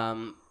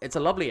 it's a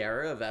lovely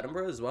area of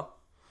Edinburgh as well.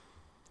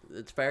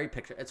 It's very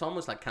picture. It's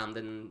almost like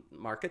Camden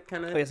Market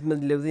kind of. Oh, it's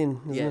Midlothian,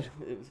 isn't Yeah, it?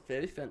 it was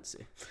very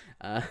fancy.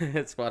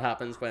 It's what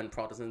happens when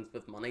Protestants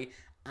with money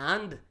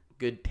and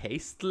good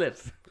taste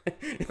live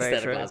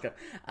instead true. of Glasgow.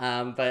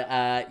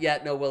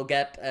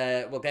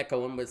 We'll get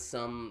going with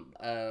some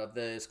of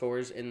the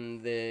scores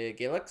in the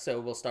Gaelic. So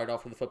we'll start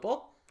off with the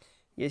football.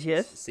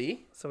 Yes.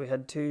 See, So we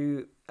had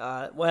two.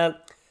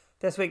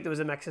 This week there was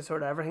a mix of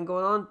sort of everything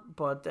going on,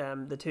 but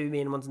the two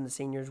main ones in the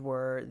seniors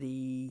were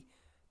the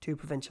two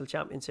provincial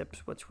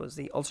championships, which was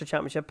the Ulster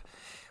Championship,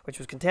 which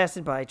was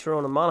contested by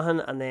Tyrone and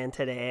Monaghan, and then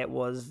today it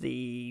was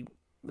the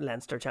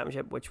Leinster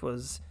Championship, which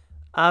was,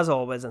 as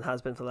always and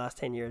has been for the last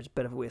 10 years, a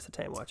bit of a waste of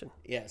time watching.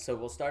 yeah. So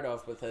we'll start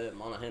off with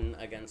Monaghan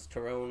against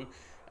Tyrone.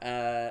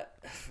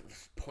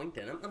 Point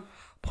in it, man.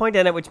 Point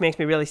in it, which makes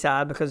me really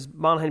sad because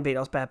Monaghan beat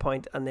us by a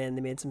point and then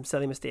they made some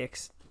silly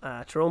mistakes.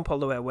 Tyrone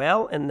pulled away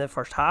well in the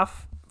first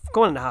half,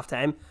 going into half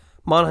time.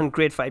 Monaghan,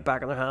 great fight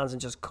back in their hands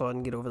and just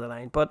couldn't get over the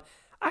line. But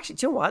actually,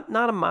 do you know what?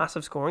 Not a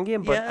massive scoring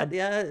game, but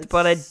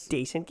a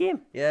decent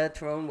game. Yeah,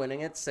 Tyrone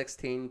winning it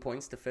 16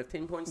 points to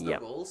 15 points, no Yep.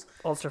 goals.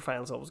 Ulster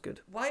finals always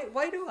good. Why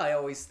do I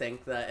always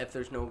think that if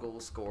there's no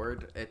goals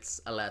scored, it's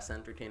a less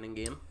entertaining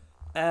game?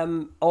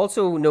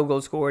 Also, no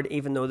goal scored,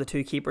 even though the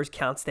two keepers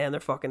can't stay in their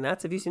fucking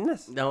nets. Have you seen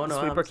this? No, The I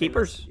sweeper haven't seen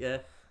keepers. this. Yeah.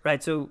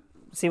 Right, so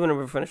see when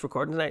we finished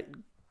recording tonight,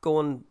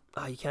 you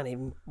can't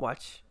even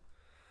watch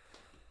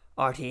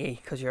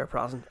RTE because you're a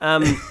Protestant.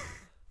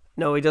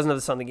 No, he doesn't have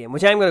the Sunday game,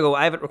 which I'm going to go.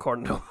 I have it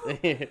recorded though.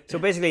 So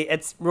basically,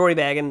 it's Rory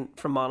Began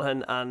from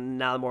Monaghan and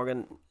Niall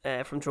Morgan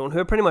from Tyrone, who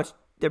are pretty much,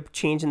 they're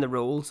changing the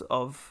roles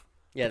of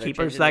Yeah, the they're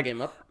keepers. changing Like the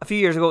game up. a few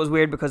years ago, it was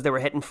weird because they were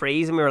hitting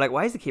frees, and we were like,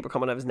 "Why is the keeper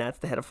coming out of his nets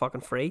to hit a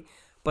fucking free?"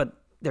 But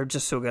they're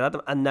just so good at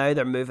them, and now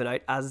they're moving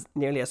out as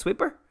nearly a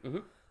sweeper. Mm-hmm.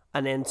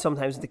 And then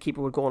sometimes the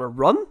keeper would go on a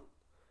run,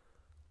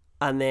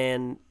 and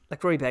then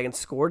like Rory Began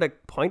scored a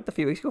point a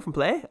few weeks ago from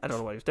play. I don't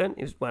know what he was doing.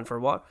 He went for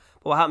a walk.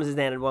 But what happens is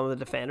then one of the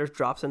defenders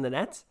drops in the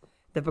nets.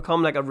 They've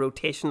become like a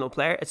rotational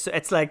player.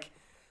 It's like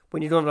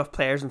when you don't have enough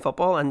players in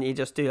football and you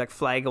just do like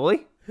fly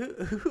goalie.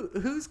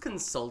 Who's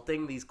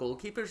consulting these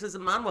goalkeepers? Is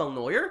it Manuel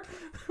Neuer?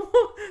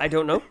 I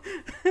don't know.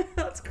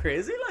 That's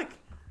crazy. Like,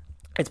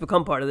 It's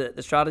become part of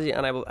the strategy,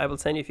 and I will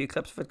send you a few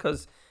clips of it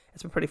because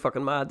it's been pretty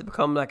fucking mad. They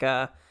become like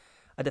a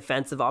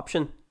defensive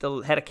option.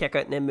 They'll hit a kick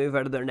out and then move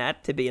out of their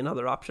net to be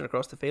another option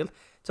across the field.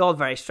 It's all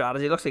very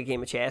strategy. It looks like a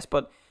game of chess,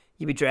 but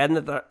you'd be dreading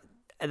it.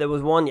 There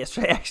was one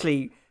yesterday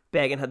actually.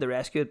 Began had to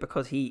rescue it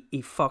because he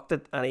fucked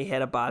it and he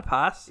had a bad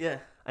pass. yeah.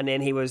 And then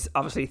he was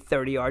obviously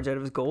 30 yards out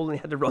of his goal and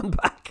he had to run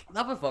back.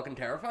 That would fucking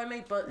terrify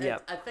me, but Yeah.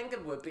 I think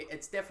it would be.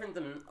 It's different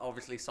than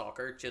obviously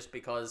soccer, just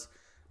because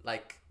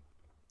like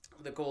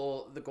the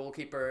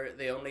goalkeeper,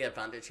 the only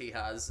advantage he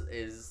has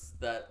is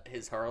that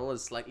his hurl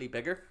is slightly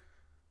bigger.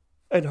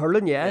 In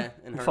hurling, yeah. Yeah,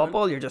 in in hurling.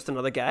 football, you're just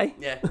another guy.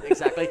 Yeah,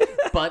 exactly.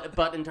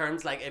 but in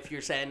terms, like, if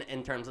you're saying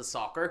in terms of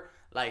soccer,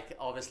 like,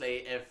 obviously,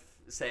 if,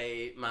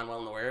 say,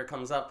 Manuel Neuer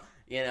comes up,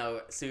 you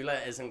know, Sula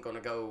isn't going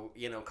to go,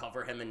 you know,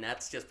 cover him in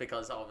nets just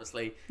because,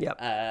 obviously,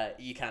 Yep.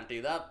 you can't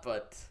do that.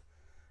 But,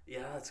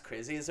 yeah, that's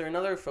crazy. Is there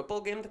another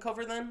football game to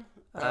cover then?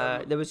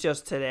 There was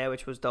just today,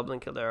 which was Dublin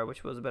Kildare,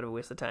 which was a bit of a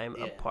waste of time.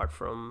 Yeah. Apart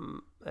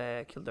from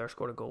Kildare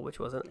scored a goal, which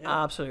was an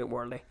absolute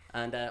worldly.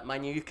 And my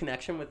new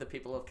connection with the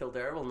people of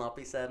Kildare will not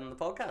be said in the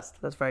podcast.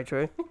 That's very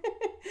true.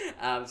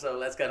 So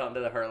let's get on to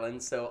the hurling.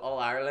 So All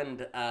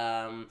Ireland.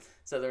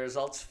 So the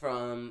results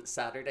from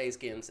Saturday's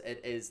games.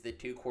 It is the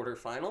 2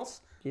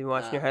 quarterfinals. You been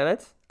watching your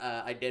highlights?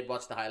 I did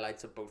watch the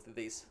highlights of both of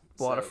these.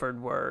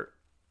 Waterford were,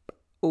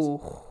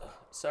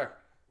 Sir.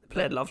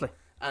 played lovely.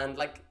 And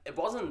like it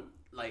wasn't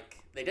like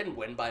they didn't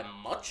win by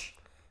much.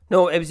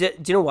 No, it was. Do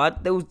you know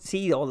what? They'll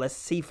see all this.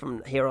 See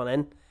from here on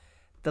in,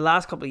 the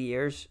last couple of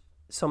years,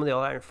 some of the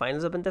All Ireland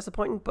finals have been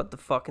disappointing, but the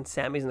fucking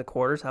semis and the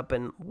quarters have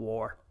been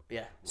war.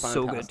 Yeah,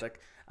 So fantastic.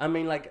 I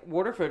mean, like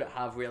Waterford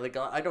have really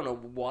got. I don't know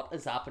what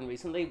has happened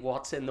recently.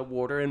 What's in the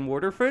water in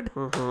Waterford?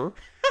 Mm-hmm.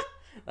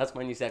 That's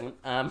my new segment.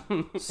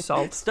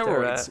 Salt,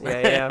 steroids.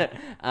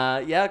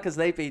 yeah, because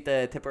they beat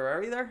the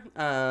Tipperary there,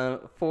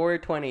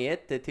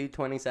 428 to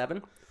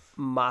 227.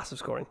 massive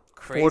scoring.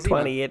 Crazy,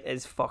 428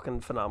 is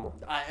fucking phenomenal.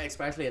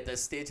 Especially at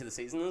this stage of the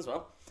season as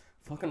well.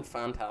 Fucking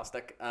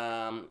fantastic.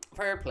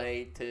 Fair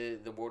play to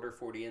the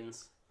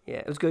Waterfordians. Yeah,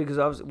 it was good because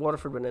obviously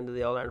Waterford went into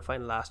the All Ireland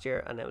final last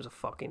year and it was a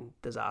fucking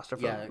disaster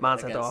for them. Man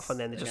sent off and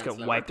then they just got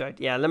wiped out.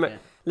 Yeah, Limerick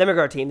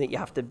are a team that you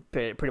have to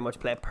pretty much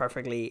play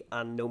perfectly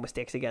and no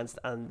mistakes against,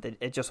 and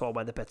it just all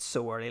went a bit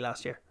so early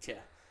last year. Yeah.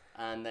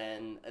 And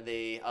then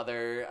the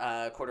other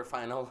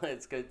quarterfinal,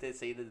 it's good to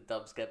see the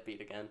Dubs get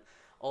beat again.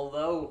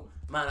 Although,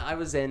 man, I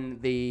was in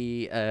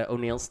the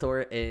O'Neill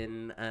store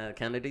in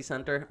Kennedy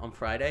Centre on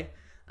Friday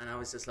and I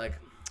was just like,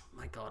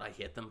 my God, I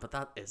hate them, but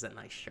that is a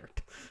nice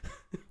shirt.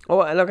 Oh,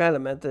 look, I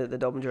admit the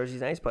Dublin jersey's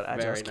nice, but I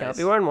Very just can't nice.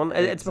 be wearing one.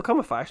 It's become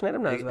a fashion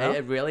item now as well.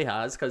 It really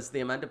has, because the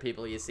amount of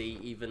people you see,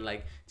 even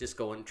just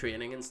going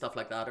training and stuff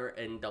like that, are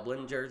in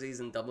Dublin jerseys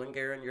and Dublin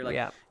gear, and you're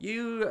like,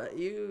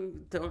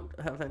 you don't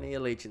have any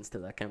allegiance to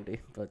that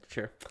county, but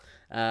sure.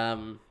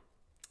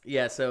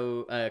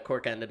 So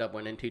Cork ended up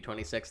winning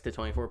 226 to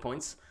 24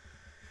 points,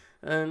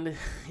 and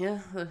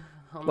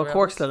well,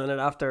 Cork's still in it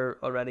after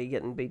already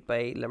getting beat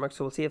by Limerick,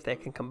 so we'll see if they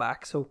can come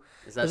back. So,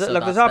 there's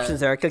that's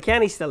options there.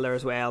 Kilkenny's still there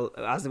as well,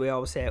 as we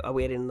always say,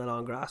 awaiting in the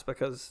long grass,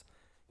 because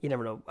you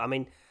never know. I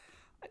mean,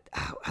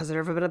 has there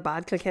ever been a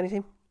bad Kilkenny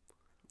team?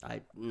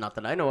 Not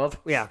that I know of.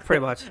 Yeah, pretty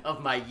much.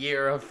 Of my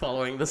year of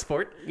following the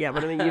sport. Yeah,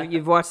 but I mean,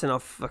 you've watched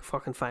enough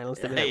fucking finals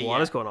to be like,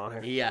 what is going on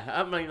here? Yeah,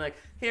 I mean,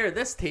 here,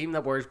 this team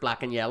that wears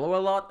black and yellow a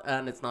lot,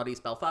 and it's not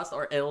East Belfast,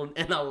 are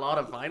in a lot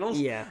of finals.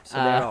 Yeah, so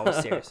they're always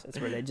serious.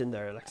 It's religion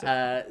there.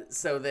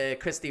 So the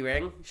Christie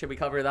Ring, should we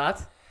cover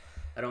that?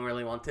 I don't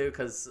really want to,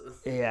 because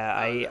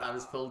I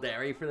was full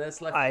dairy for this.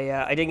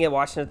 I didn't get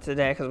watching it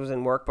today because I was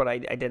in work, but I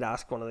did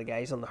ask one of the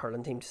guys on the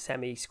hurling team to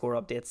send me score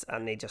updates,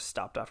 and they just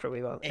stopped after a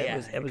wee while. It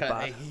was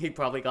bad. He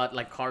probably got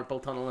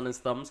carpal tunnel in his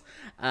thumbs.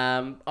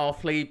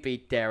 Offaly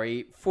beat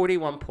Derry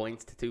 41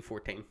 points to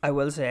 214. I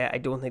will say I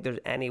don't think there's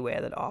any way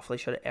that Offaly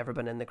should have ever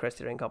been in the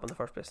Christie Ring Cup in the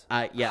first place.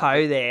 How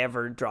they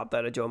ever dropped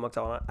out of Joe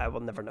McDonagh, I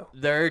will never know.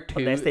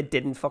 Unless they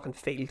didn't fucking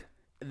field.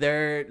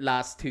 Their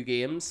last 2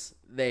 games,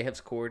 they have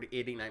scored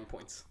 89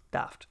 points.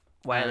 Daft.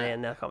 Why are they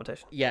in that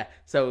competition? Yeah,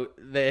 so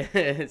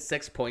the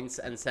 6 points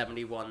and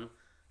 71,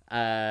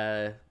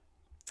 or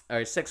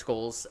 6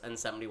 goals and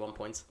 71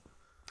 points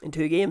in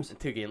 2 games. In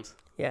 2 games.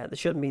 Yeah, they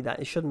shouldn't be that.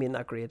 It shouldn't be in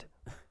that grade.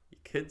 You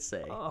could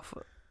say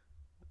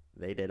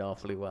they did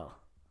awfully well.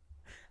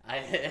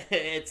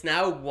 It's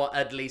now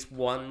at least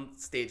one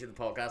stage of the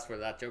podcast where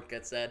that joke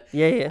gets said.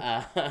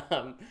 Yeah.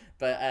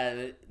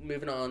 But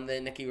moving on,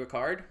 the Nicky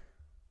Ricard.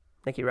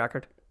 Nicky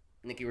Ricard.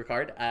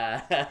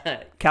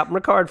 Captain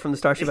Ricard from the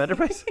Starship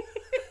Enterprise.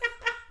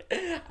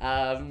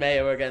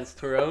 Mayo against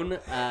Tyrone.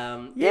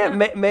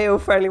 Mayo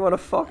finally won a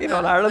fucking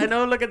All Ireland. I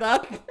know, look at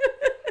that.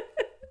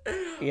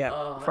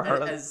 For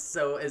her.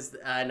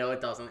 I know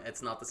it doesn't.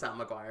 It's not the Sam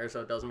Maguire, so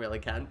it doesn't really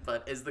count.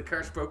 But is the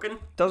curse broken?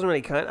 Doesn't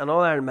really count. An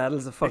All Ireland medal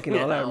is a fucking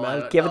All Ireland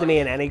medal. Give it to me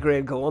in any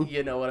grade going.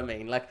 You know what I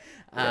mean,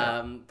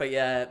 But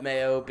yeah,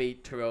 Mayo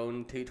beat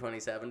Tyrone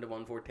 227 to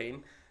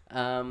 114.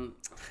 I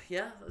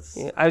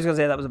was gonna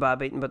say that was a bad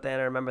beating, but then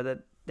I remember that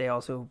they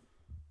also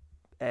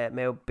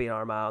Mayo beat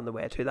Armagh on the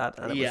way to that,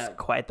 and it was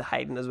quite the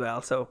hiding as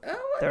well. So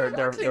they're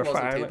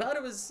firing. Too bad.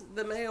 It was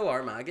the Mayo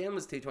Armagh game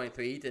was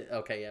 223 to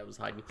it was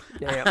hiding.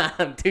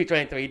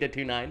 223 to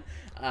 29.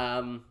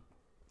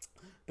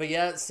 But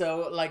yeah,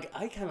 so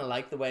I kind of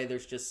like the way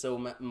there's just so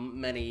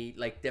many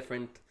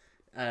different.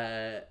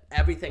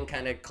 Everything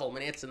kind of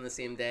culminates in the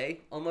same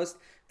day almost,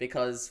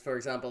 because for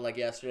example,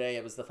 yesterday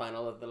it was the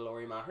final of the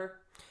Laurie Maher.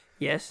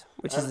 Yes,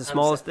 which is the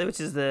smallest,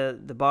 which is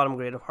the bottom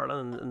grade of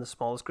hurling and the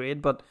smallest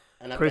grade, but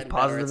proof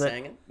positive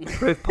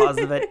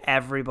that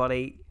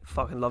everybody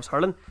fucking loves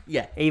hurling.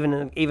 Yeah.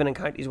 Even in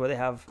counties where they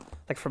have,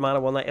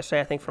 Fermanagh won that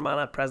yesterday. I think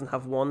Fermanagh at present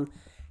have won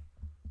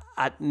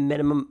at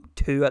minimum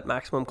 2 at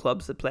maximum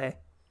clubs that play.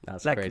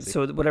 That's Like, crazy.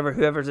 so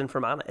whoever's in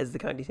Fermanagh is the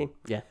county team.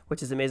 Yeah.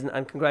 Which is amazing.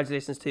 And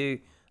congratulations to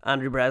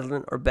Andrew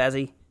Breslin, or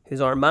Bezzy,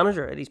 who's our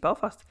manager at East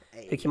Belfast,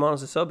 who came on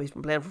as a sub. He's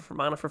been playing for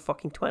Fermanagh for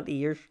fucking 20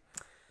 years.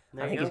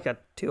 There I think you he's got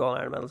 2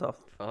 All-Ireland medals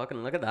off.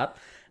 Fucking look at that.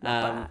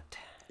 Not bad.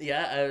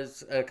 Yeah, it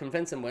was a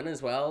convincing win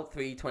as well.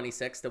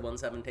 326 to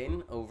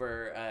 117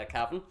 over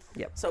Cavan.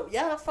 Yep. So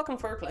yeah, fucking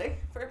fair play.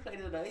 Fair play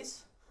to the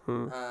guys.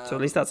 So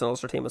at least that's an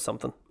Ulster team with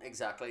something.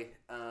 Exactly.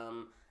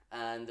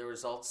 And the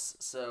results.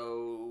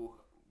 So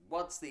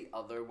what's the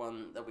other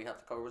one that we have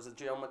to cover? Was it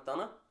Joe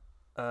McDonough?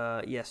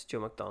 Yes, Joe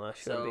McDonough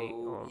should So be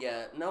on.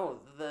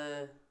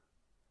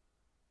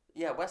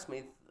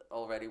 Westmeath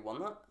already won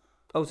that.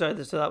 Oh,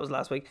 sorry. So that was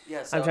last week.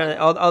 Yeah, so I'm trying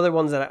to.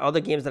 Other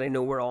games that I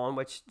know were on,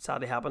 which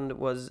sadly happened,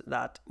 was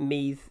that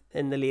Meath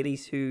in the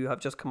ladies, who have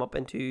just come up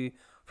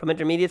from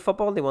intermediate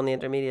football. They won the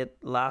intermediate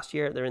last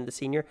year. They're in the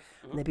senior,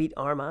 and they beat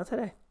Armagh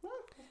today.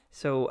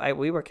 So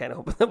we were kind of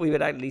hoping that we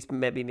would at least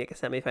maybe make a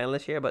semi-final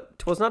this year, but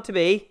it was not to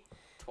be.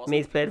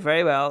 Meath played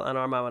very well, and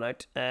Armagh went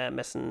out,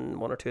 missing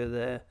 1 or 2 of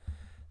the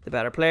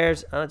better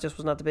players, and it just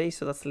was not to be.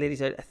 So that's the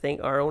ladies out. I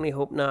think our only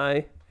hope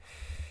now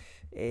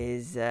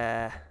is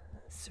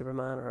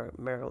Superman or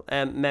Miracle,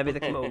 maybe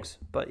the Camogues.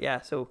 But yeah,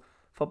 so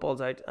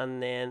football's out,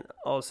 and then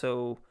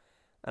also,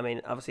 I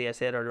mean, obviously I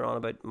said earlier on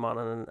about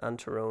Monaghan and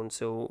Tyrone,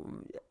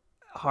 so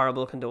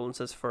horrible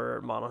condolences for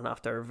Monaghan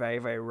after a very,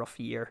 very rough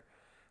year,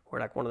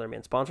 where like one of their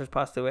main sponsors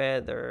passed away.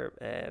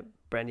 Their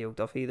Brendy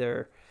O'Duffy,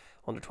 their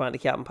under-20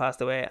 captain,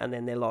 passed away, and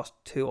then they lost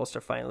 2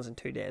 Ulster finals in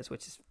 2 days,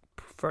 which is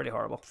fairly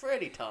horrible.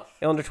 Pretty tough.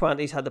 The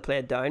under-20s had to play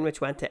it down,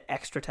 which went to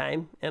extra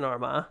time in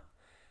Armagh.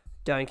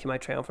 Down came out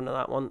triumphant in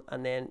that one,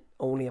 and then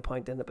only a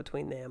point in it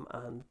between them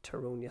and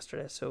Tyrone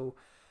yesterday. So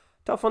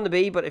tough one to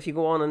be, but if you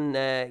go on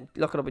and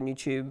look it up on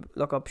YouTube,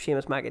 look up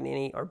Seamus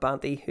McEnany or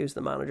Banty, who's the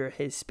manager,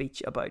 his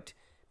speech about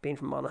being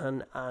from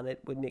Monaghan, and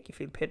it would make you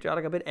feel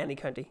patriotic about any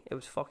county. It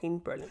was fucking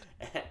brilliant.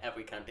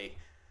 Every county,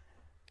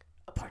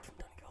 apart from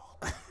Donegal.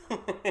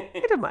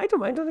 I don't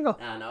mind Donegal.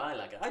 No, I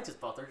like it. I just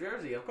bought their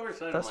jersey, of course.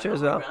 That's true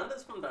as well. My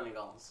granddad's from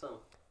Donegal, so.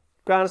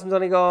 Grand's from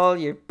Donegal,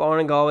 you're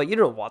born in Galway, you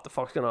don't know what the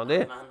fuck's going on, do you?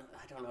 Man,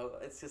 I don't know.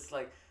 It's just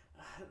like,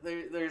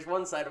 there's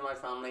one side of my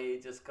family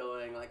just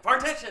going like,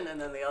 partition, and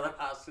then the other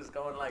half just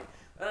going like,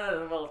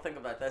 well, think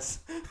about this.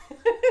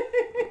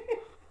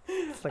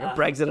 It's like a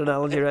Brexit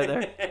analogy right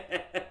there.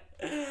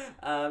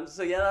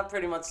 So yeah, that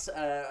pretty much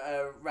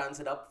rounds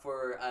it up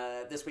for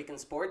this week in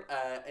sport.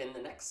 In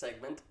the next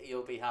segment,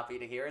 you'll be happy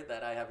to hear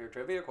that I have your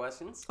trivia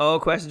questions. Oh,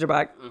 questions are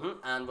back.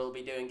 And we'll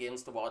be doing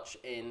games to watch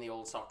in the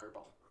old soccer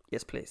ball.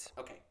 Yes, please.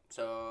 Okay,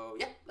 so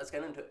yeah, let's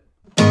get into it.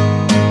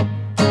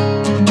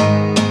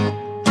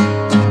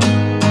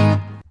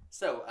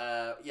 So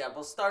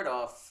we'll start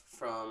off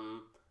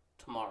from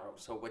tomorrow,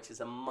 so which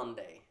is a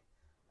Monday.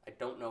 I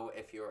don't know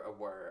if you're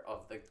aware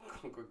of the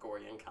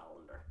Gregorian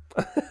calendar,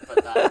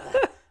 but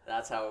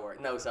that's how it works.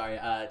 No, sorry,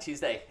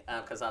 Tuesday,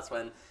 because that's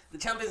when the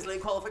Champions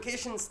League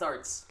qualification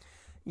starts.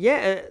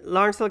 Yeah,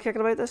 Lauren's still kicking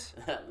about this?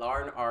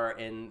 Lauren are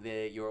in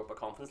the Europa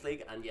Conference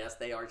League, and yes,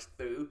 they are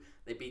through.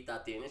 They beat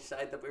that Danish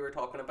side that we were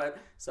talking about,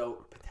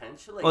 so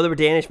potentially. Oh, they were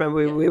Danish, man.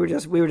 We were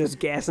just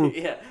guessing.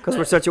 Yeah, because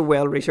we're such a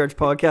well-researched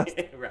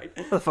podcast. Right.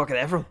 What the fuck are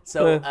they from?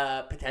 So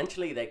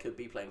potentially they could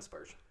be playing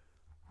Spurs.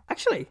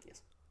 Actually.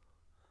 Yes.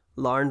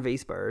 Lauren v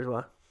Spurs,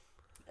 what?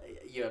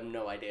 You have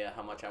no idea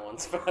how much I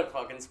want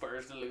fucking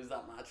Spurs to lose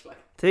that match. Like,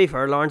 to be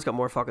fair, Lauren's got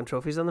more fucking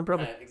trophies than them,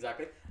 probably.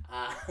 Exactly.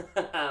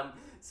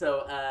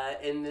 So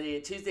in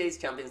the Tuesday's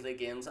Champions League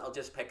games, I'll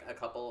just pick a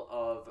couple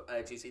of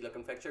juicy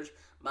looking fixtures.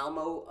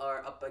 Malmo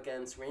are up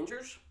against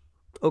Rangers.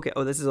 Okay.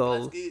 Oh, this is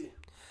all. Glasgow.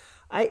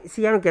 I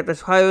don't get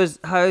this.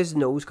 How's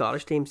no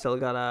Scottish team still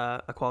got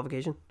a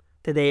qualification?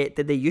 Did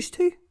they used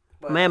to?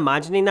 Am I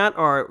imagining that,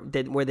 or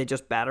were they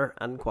just better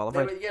and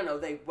qualified?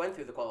 They went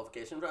through the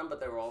qualification round, but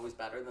they were always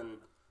better than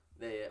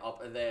the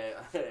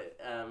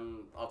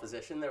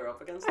opposition they were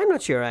up against. I'm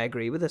not sure I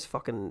agree with this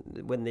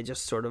fucking when they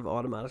just sort of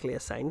automatically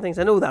assign things.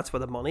 I know that's where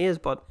the money is,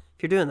 but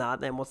if you're doing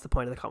that, then what's the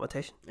point of the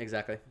competition?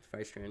 Exactly. It's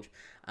very strange.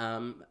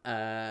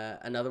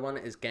 Another one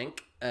is Genk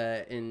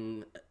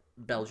in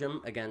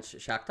Belgium against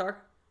Shakhtar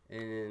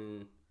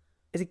in...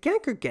 Is it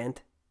Genk or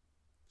Ghent?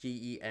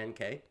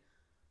 Genk.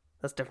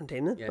 That's a different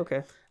team then? Yeah.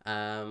 Okay.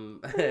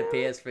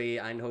 PSV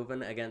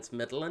Eindhoven against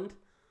Midtjylland.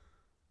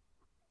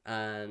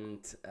 And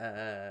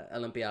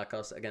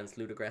Olympiacos against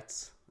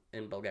Ludogorets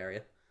in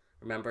Bulgaria.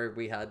 Remember,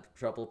 we had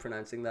trouble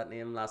pronouncing that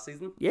name last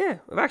season? Yeah,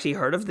 I've actually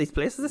heard of these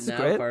places. This is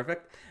great.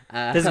 Perfect.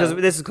 This is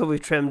because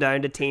we've trimmed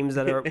down to teams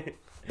that are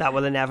that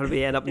will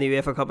inevitably end up in the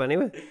UEFA Cup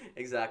anyway.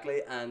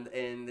 Exactly. And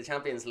in the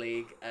Champions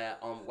League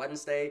on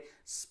Wednesday,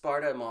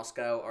 Sparta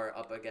Moscow are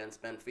up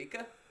against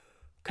Benfica.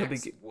 Could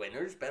be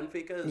winners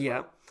Benfica as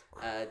well.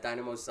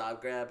 Dynamo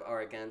Zagreb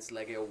are against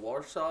Legia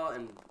Warsaw,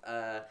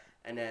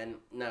 and then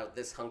now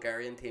this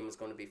Hungarian team is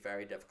going to be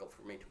very difficult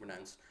for me to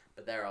pronounce,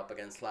 but they're up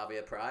against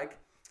Slavia Prague.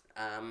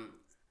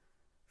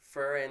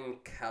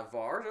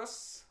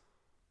 Ferencváros.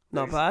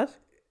 Not bad.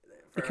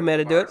 You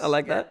committed to it. I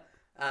like that.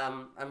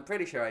 I'm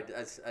pretty sure I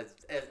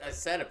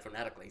said it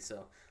phonetically,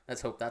 so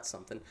let's hope that's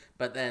something.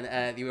 But then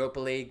the Europa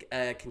League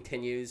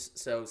continues.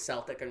 So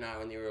Celtic are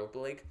now in the Europa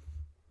League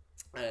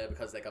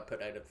because they got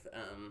put out of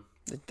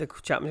The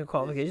championship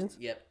qualifications.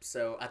 Yep.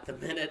 So at the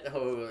minute,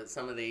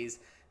 some of these.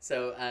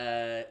 So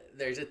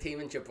there's a team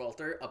in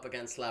Gibraltar up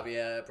against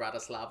Slavia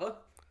Bratislava.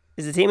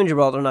 Is the team in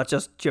Gibraltar not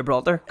just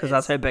Gibraltar? Because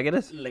that's how big it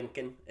is.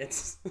 Lincoln.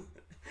 It's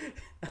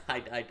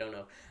I don't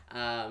know.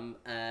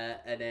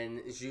 And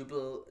then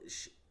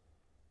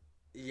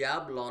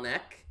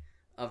Jablonek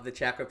of the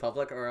Czech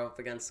Republic are up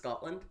against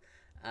Scotland,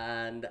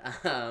 and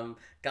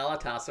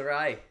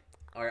Galatasaray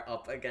are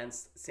up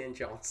against St.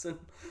 Johnson.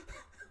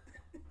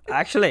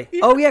 Actually,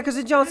 oh yeah,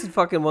 because Johnson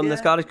fucking won the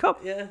Scottish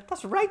Cup. Yeah,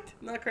 That's right.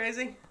 not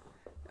crazy.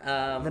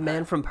 The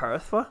men from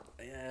Perth, what?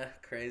 Yeah,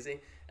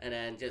 crazy. And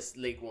then just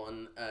League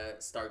One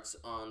starts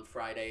on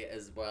Friday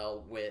as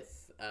well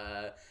with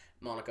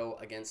Monaco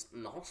against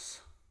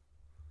Nice.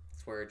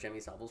 That's where Jimmy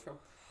Savile's from.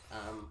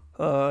 Come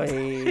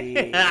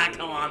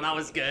on, that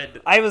was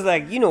good. I was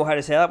like, you know how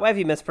to say that. Why have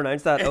you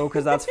mispronounced that? Oh,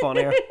 because that's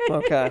funnier.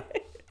 Okay.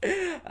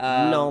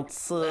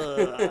 Nantes.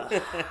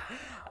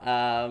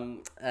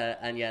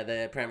 And yeah,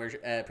 the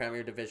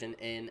Premier Division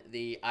in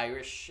the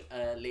Irish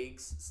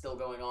leagues still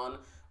going on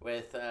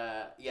with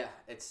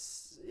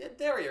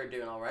Derry are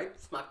doing all right,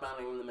 smack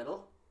bang in the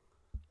middle.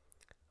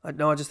 I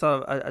just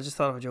thought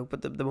of a joke,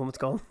 but the moment's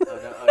gone.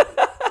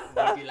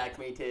 Would you like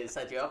me to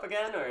set you up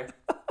again, or?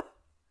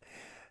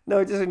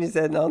 No, just when you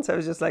said Nantes, I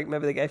was just like,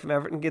 maybe the guy from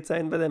Everton gets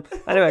signed by them.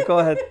 Anyway, go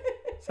ahead.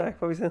 Sorry,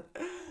 what were we saying?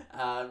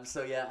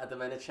 So yeah, at the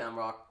minute,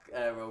 Shamrock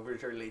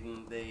Rovers are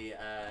leading the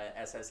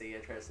SSE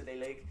Atrocity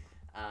League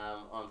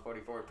on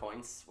 44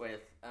 points.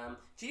 With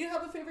do you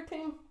have a favourite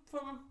team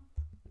from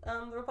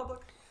the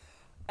Republic?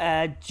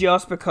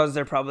 Just because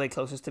they're probably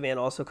closest to me, and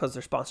also because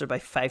they're sponsored by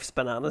Fife's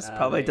Bananas,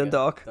 probably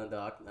Dundalk.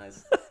 Dundalk,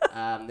 nice.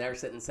 They're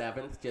sitting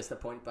 7th, just a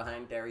point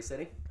behind Derry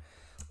City.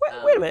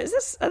 Wait a minute,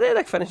 are they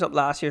like finishing up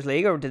last year's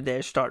league, or did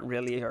they start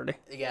really early?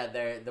 Yeah,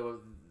 they're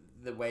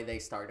the way they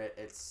started.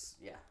 It's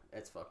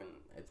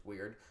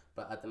weird.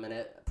 But at the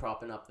minute,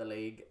 propping up the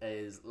league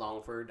is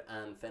Longford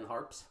and Finn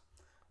Harps.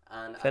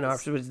 And Finn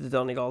Harps was the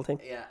Donegal team.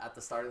 Yeah, at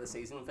the start of the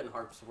season, Finn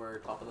Harps were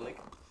top of the league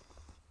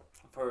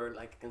for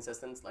like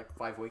consistent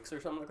 5 weeks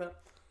or something like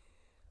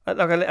that.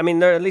 Look, I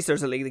mean, at least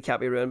there's a league that can't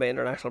be ruined by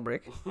international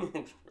break.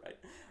 Right.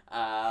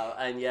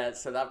 And yeah,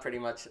 so that pretty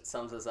much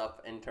sums us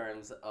up in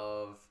terms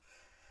of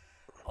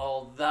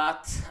all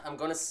that. I'm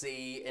going to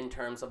see in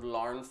terms of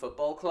Larne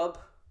Football Club,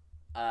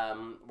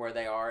 where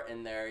they are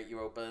in their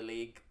Europa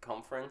League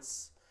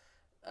conference.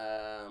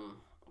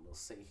 We'll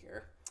see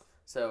here.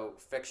 So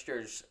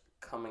fixtures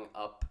coming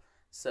up.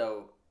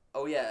 So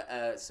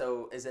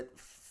so is it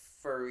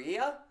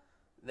Faria,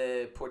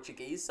 the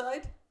Portuguese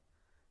side?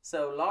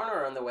 So Larne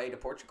are on the way to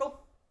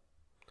Portugal.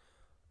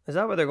 Is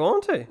that where they're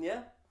going to?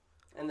 Yeah,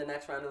 in the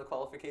next round of the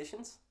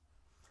qualifications.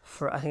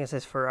 I think it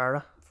says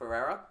Ferrara.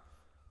 Ferrera,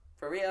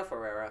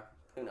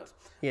 who knows?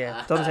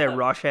 Yeah, doesn't say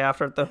Roche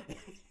after it though.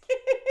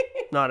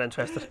 Not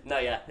interested. No,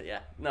 yeah,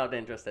 not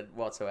interested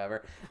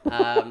whatsoever.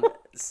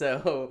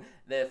 So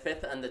the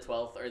 5th and the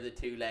 12th are the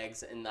 2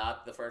 legs in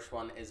that. The first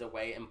one is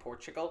away in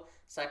Portugal.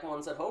 Second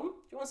one's at home. Do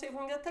you want to see if we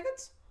can get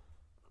tickets?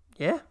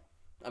 Yeah.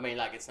 I mean,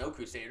 it's no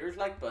Crusaders,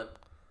 but...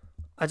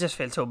 I just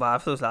feel so bad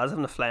for those lads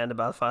having to fly into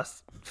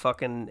Belfast,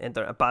 fucking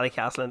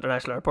Ballycastle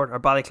International Airport, or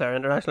Ballyclare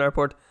International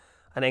Airport,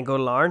 and then go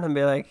to Larne and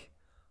be like,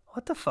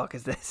 what the fuck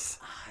is this?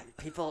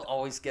 People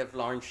always give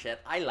Larne shit.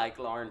 I like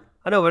Larne.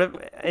 I know,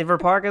 but Inver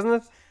Park, isn't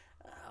it?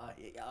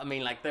 I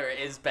mean, there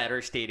is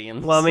better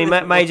stadiums. Well, I mean,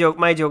 my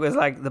joke is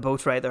like, the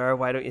boat's right there,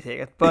 why don't you take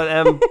it?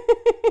 But,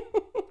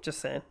 just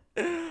saying.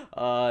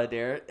 Oh,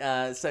 dear.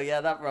 So,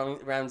 yeah, that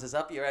rounds us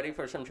up. You ready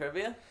for some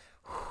trivia?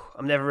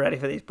 I'm never ready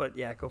for these, but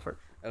yeah, go for it.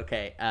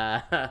 Okay.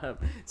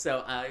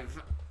 So,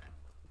 I've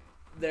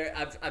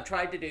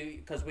tried to do,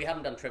 because we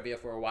haven't done trivia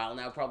for a while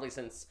now, probably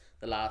since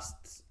the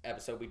last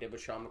episode we did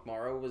with Sean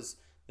McMorrow was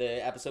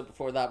the episode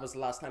before that was the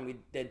last time we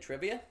did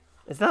trivia.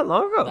 Is that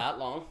long ago? That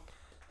long.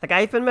 Like,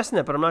 I've been missing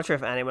it, but I'm not sure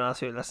if anyone else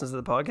who listens to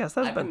the podcast has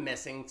I've been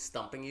missing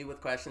stumping you with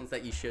questions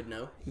that you should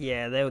know.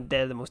 Yeah,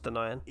 they're the most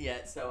annoying.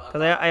 Yeah, so...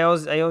 Because I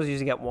always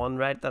usually get one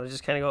right that I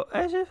just kind of go,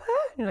 and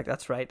you're like,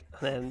 that's right.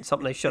 And then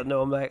something I should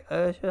know, I'm like,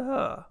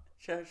 sure.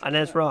 And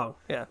then it's wrong.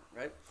 Yeah.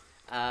 Right.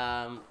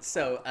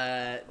 So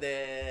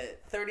the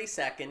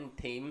 32nd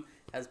team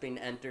has been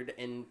entered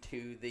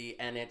into the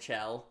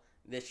NHL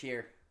this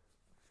year.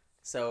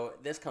 So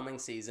this coming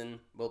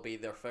season will be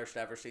their first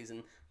ever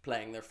season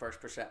playing their first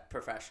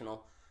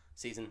professional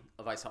season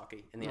of ice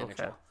hockey in the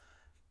NHL.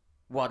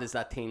 What is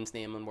that team's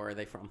name and where are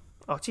they from?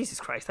 Oh,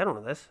 Jesus Christ, I don't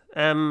know this.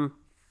 Brand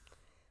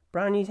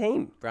new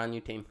team. Brand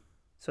new team.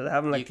 So they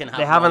haven't you can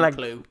have one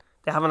clue.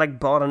 They haven't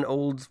bought an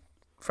old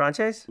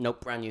franchise?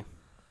 Nope, brand new.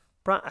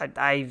 Can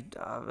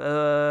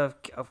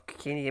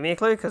you give me a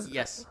clue?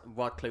 Yes,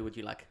 what clue would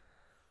you like?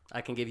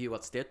 I can give you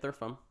what state they're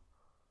from.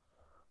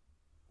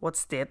 What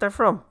state they're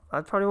from?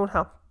 That probably won't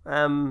help.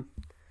 I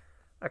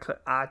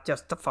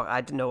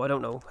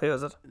don't know. Who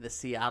is it? The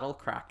Seattle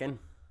Kraken.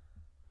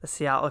 The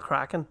Seattle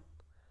Kraken.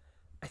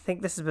 I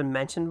think this has been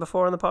mentioned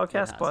before on the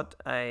podcast, has. but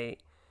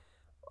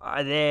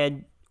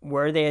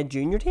were they a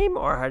junior team,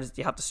 or do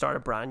you have to start a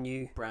brand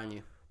new? Brand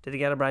new. Did they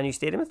get a brand new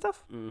stadium and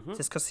stuff? Mm-hmm.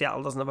 Just because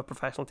Seattle doesn't have a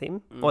professional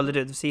team? Well, they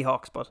do, the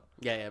Seahawks, but...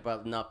 Yeah,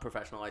 well, not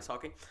professional ice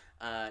hockey.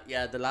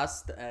 The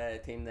last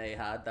team they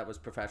had that was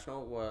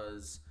professional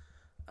was...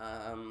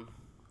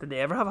 Did they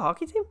ever have a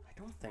hockey team? I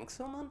don't think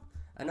so, man.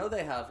 I know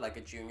they have like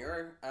a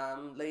junior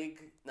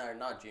league. No,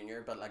 not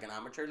junior, but like an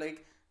amateur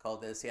league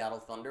called the Seattle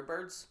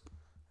Thunderbirds.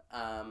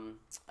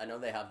 I know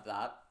they have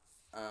that.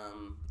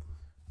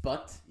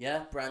 But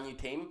yeah, brand new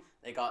team.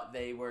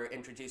 They were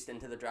introduced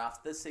into the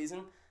draft this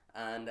season,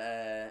 and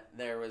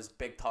there was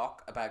big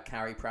talk about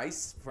Carey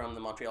Price from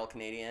the Montreal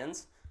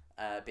Canadiens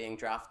being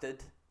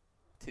drafted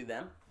to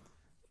them,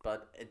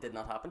 but it did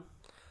not happen.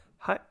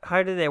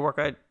 How did they work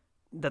out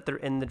that they're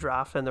in the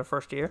draft in their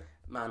first year?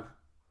 Man,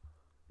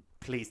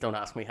 please don't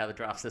ask me how the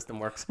draft system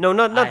works. No,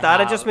 not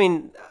that. I just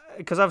mean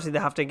because obviously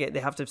they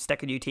have to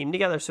stick a new team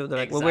together. So they're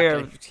like,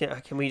 well,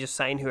 can we just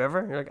sign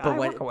whoever? You're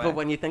like, but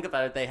when you think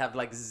about it, they have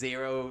like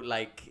zero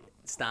like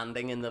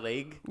standing in the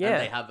league. Yeah.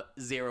 And they have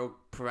zero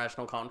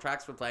professional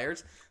contracts with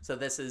players. So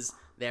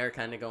they're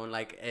kind of going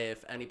like,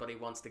 if anybody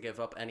wants to give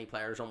up any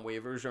players on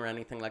waivers or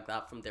anything like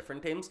that from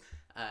different teams,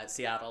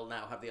 Seattle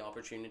now have the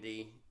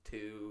opportunity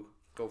to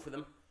go for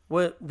them.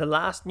 Well, the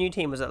last new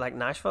team, was it like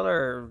Nashville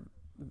or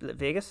Las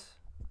Vegas?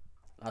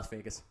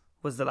 Vegas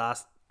Was the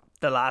last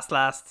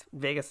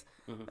Vegas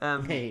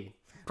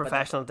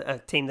professional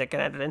team that got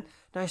entered in.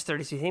 Now it's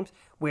 32 teams.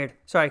 Weird.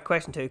 Sorry,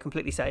 question 2.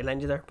 Completely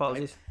sidelined you there.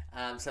 Apologies.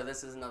 So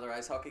this is another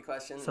ice hockey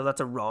question. So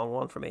that's a wrong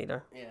one for me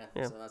there.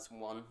 Yeah. So that's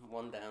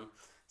one down.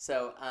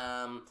 So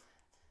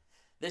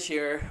this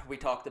year we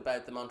talked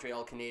about the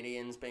Montreal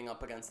Canadiens being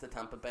up against the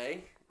Tampa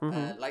Bay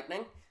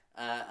Lightning,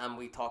 and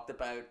we talked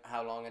about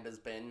how long it has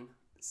been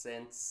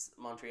since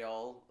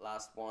Montreal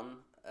last won,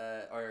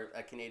 or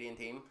a Canadian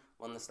team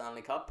won the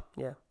Stanley Cup.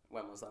 Yeah.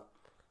 When was that?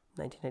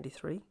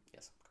 1993.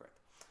 Yes, correct.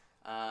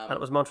 And it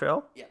was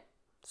Montreal? Yeah.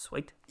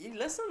 Sweet. You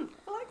listen.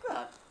 I like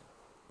that.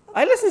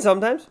 I listen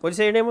sometimes. What did you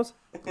say your name was?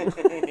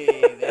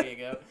 There you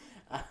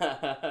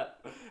go.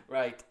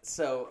 Right.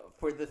 So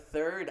for the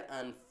third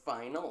and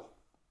final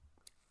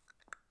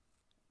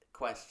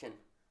question.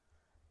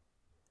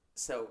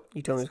 So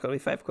You told me it's going to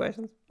be 5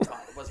 questions.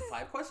 Was it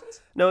 5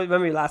 questions? No,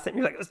 remember your last time?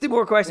 You're like, let's do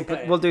more questions,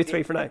 but we'll do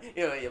 3 for now.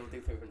 Yeah, we'll do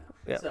 3 for now.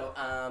 Yeah. So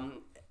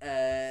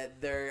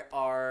there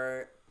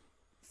are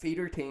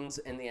feeder teams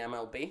in the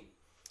MLB.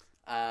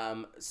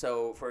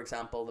 So for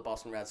example, the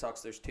Boston Red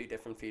Sox, there's 2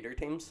 different feeder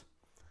teams.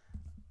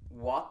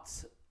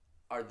 What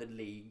are the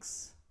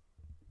leagues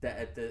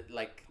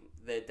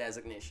the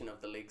designation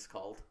of the leagues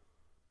called?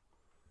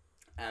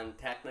 And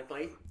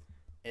technically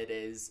it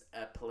is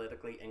a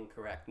politically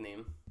incorrect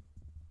name.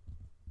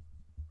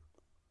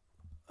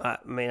 I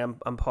mean,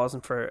 I'm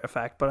pausing for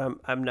effect, but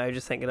I'm now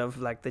just thinking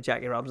of like the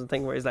Jackie Robinson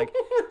thing where he's like,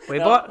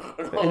 wait, what?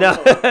 No,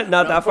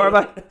 not that far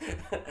back.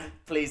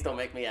 Please don't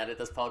make me edit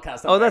this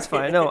podcast. Oh, that's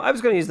fine. No, I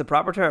was going to use the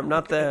proper term,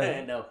 not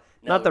the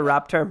not the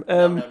rap term.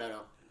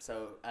 No.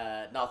 So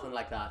nothing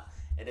like that.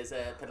 It is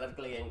a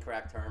politically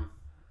incorrect term.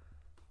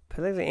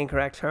 Politically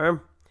incorrect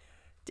term.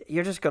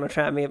 You're just going to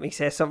try and make me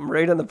say something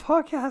rude on the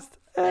podcast.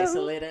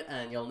 Isolate it,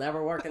 and you'll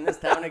never work in this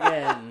town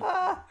again.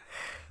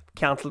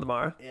 Cancel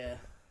tomorrow. Yeah.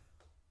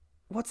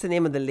 What's the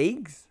name of the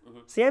leagues?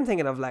 See, I'm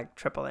thinking of like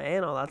AAA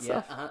and all that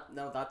stuff.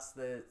 No, that's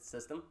the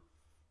system.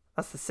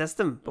 That's the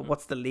system, but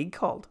what's the league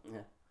called? Yeah.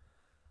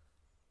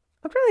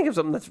 I'm trying to think of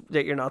something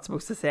that you're not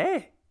supposed to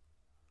say.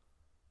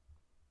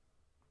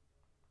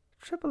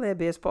 AAA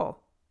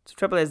baseball. So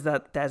AAA is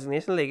that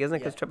designation league, isn't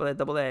it? Because AAA,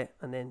 AA,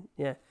 and then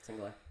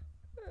Single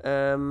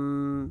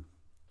A.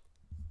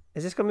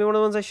 Is this going to be one of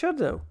the ones I should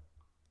know?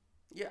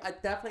 Yeah, I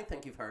definitely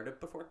think you've heard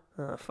it before.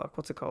 Oh fuck!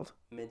 What's it called?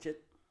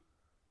 Midget.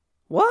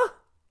 What?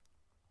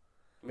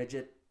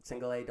 Midget,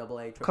 single A, double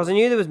A, triple. Because I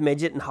knew there was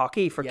midget and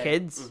hockey for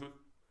kids. Mm-hmm.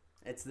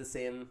 It's the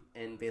same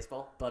in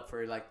baseball, but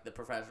for like the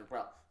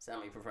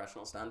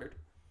semi-professional standard.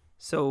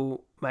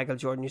 So Michael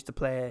Jordan used to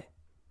play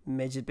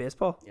midget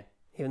baseball. Yeah.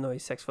 Even though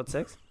he's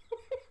 6'6".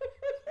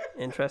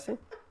 Interesting.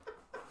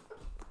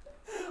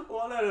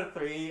 1 out of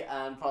 3,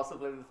 and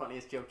possibly the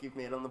funniest joke you've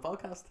made on the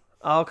podcast.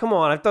 Oh come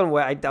on! I've done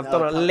well. I've done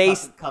at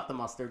least. Cut the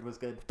mustard was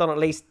good. Done at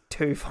least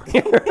 2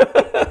 funnier.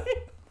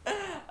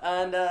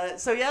 And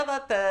so yeah,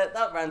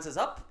 that rounds us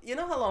up. You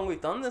know how long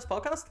we've done this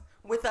podcast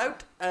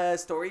without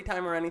story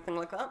time or anything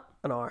like that?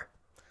 An hour.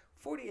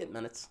 48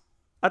 minutes.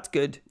 That's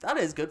good. That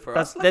is good for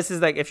us. This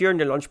is like if you're in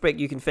your lunch break,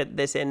 you can fit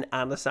this in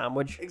and a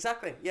sandwich.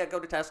 Exactly. Yeah, go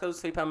to Tesco's,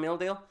 £3 meal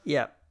deal.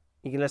 Yeah.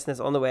 You can listen to this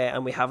on the way,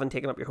 and we haven't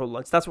taken up your whole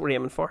lunch. That's what we're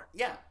aiming for.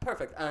 Yeah,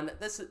 perfect. And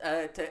this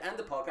to end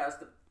the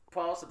podcast,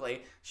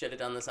 possibly should have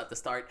done this at the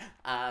start.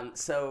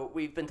 So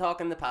we've been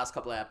talking the past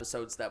couple of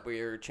episodes that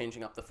we're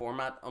changing up the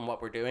format on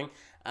what we're doing.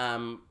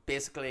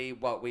 Basically,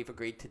 what we've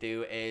agreed to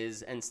do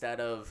is instead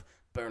of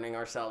burning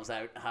ourselves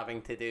out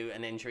having to do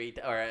an injury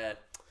or a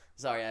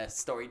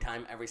story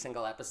time every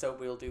single episode,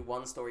 we'll do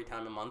 1 story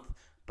time a month.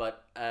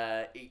 But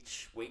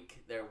each week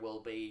there will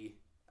be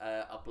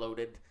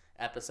uploaded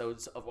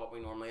episodes of what we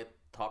normally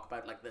talk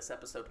about, like this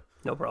episode.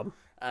 No problem.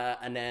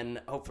 And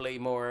then hopefully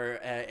more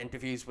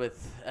interviews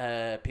with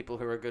people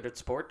who are good at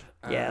sport.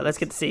 Yeah, let's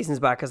get the seasons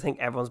back, 'cause I think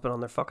everyone's been on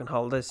their fucking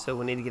holidays, so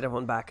we need to get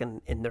everyone back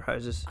in their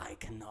houses. I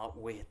cannot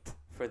wait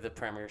for the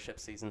Premiership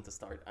season to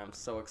start. I'm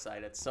so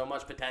excited. So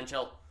much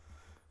potential.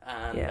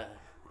 And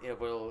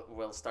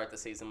we'll start the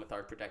season with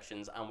our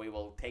predictions, and we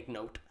will take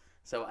note.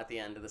 So at the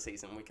end of the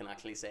season, we can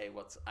actually say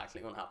what's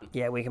actually going to happen.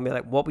 Yeah, we can be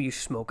like, what were you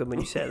smoking when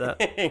you said that?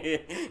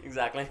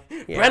 Exactly.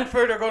 Yeah.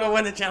 Brentford are going to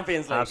win the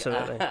Champions League.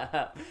 Absolutely.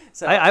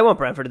 So I want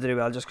Brentford to do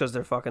well just because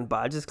their fucking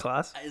badge is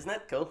class. isn't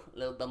that cool?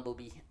 Little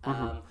bumblebee.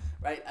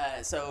 Right.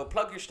 So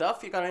plug your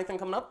stuff. You got anything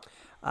coming up?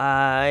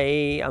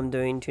 I am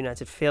doing 2 nights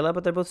at Fela,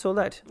 but they're both sold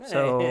out.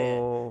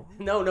 So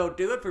No,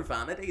 do it for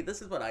vanity. This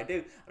is what I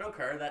do. I don't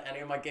care that any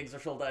of my gigs are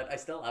sold out. I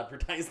still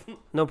advertise them.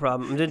 no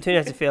problem. I'm doing 2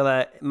 nights at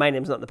Fela. My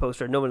name's not in the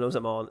poster. No one knows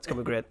I'm on. It's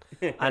gonna be great.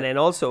 And then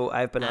also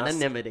I've been asked.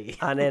 Anonymity.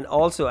 And then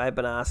also I've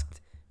been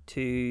asked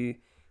to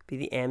be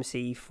the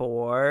MC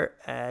for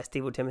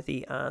Steve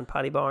O'Timothy and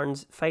Paddy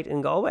Barnes' fight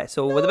in Galway.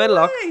 So with a bit of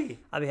luck, way.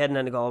 I'll be heading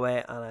down to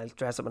Galway and I'll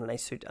dress up in a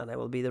nice suit and I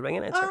will be the ring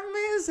announcer.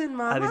 Amazing,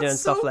 man. I'll be That's doing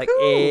so stuff like, cool.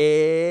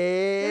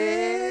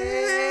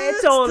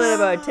 it's on in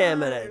about 10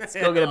 minutes.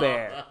 Go get a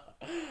beer.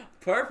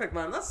 Perfect,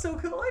 man. That's so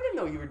cool. I didn't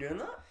know you were doing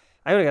that.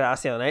 I only got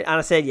asked the other night and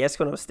I said yes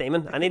when I was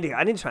steaming. I need to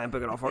try and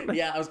book it off work now.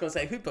 Yeah, I was going to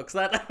say, who books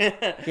that?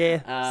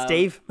 Yeah,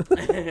 Steve.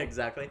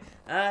 Exactly.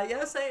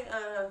 Say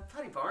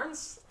Paddy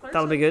Barnes.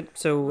 That'll be good.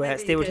 So Maybe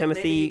Steve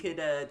O'Timothy. you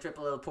could drip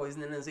a little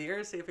poison in his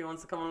ear, see if he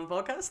wants to come on the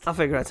podcast. I'll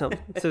figure out something.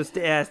 So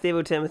Steve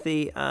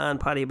O'Timothy and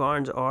Paddy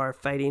Barnes are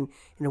fighting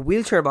in a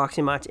wheelchair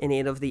boxing match in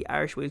aid of the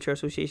Irish Wheelchair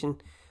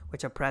Association,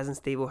 which at present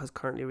Steve has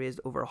currently raised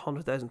over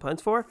 £100,000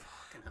 for.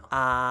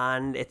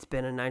 And it's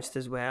been announced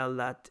as well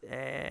that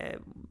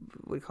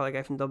we call a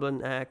guy from Dublin,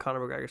 Conor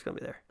McGregor's going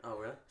to be there. Oh,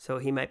 really? So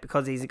he might,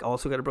 because he's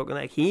also got a broken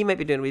leg, he might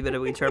be doing a wee bit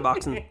of wheelchair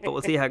boxing, but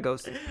we'll see how it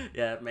goes.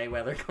 Yeah,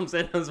 Mayweather comes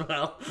in as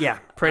well. Yeah,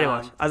 pretty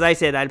much. As I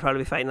said, I'd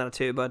probably be fighting that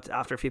too, but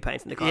after a few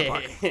pints in the car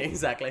park. Yeah,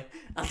 exactly.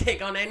 I'll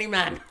take on any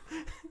man.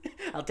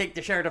 I'll take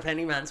the shirt off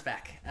any man's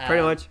back.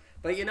 Pretty much.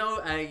 But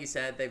you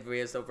said they've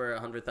raised over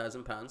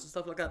 £100,000 and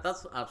stuff like that.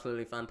 That's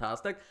absolutely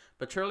fantastic.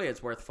 But surely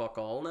it's worth fuck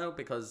all now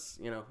because,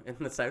 in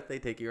the South they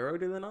take euro,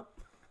 do they not?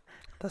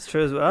 That's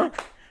true as well.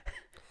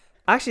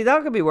 Actually,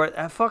 that could be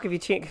worth. Fuck, if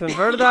you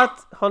converted that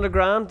 100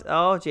 grand,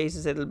 oh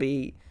Jesus, it'll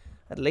be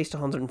at least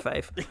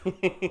 105.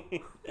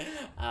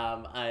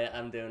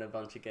 I'm doing a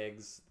bunch of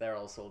gigs. They're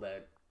all sold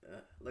out.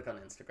 Look on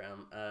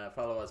Instagram.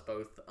 Follow us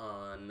both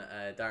on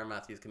Darren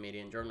Matthews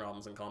Comedian, Jordan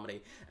Robinson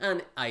Comedy,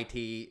 and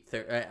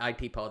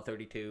IT Pod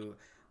 32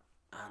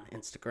 on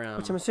Instagram.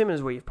 Which I'm assuming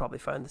is where you've probably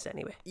found this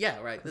anyway. Yeah,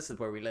 right. This is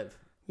where we live.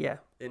 Yeah.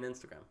 In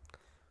Instagram.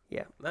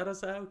 Yeah. Let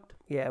us out.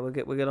 Yeah, we'll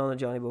get on the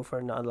Johnny Bo for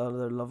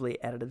another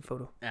lovely edited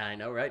photo. I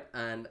know, right?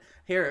 And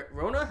here,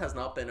 Rona has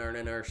not been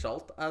earning her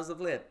salt as of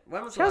late.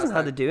 When was She hasn't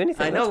had to do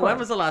anything. I know. That's When why.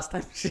 was the last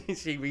time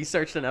she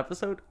researched an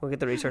episode? We'll get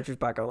the researchers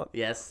back on it.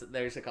 Yes,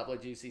 there's a couple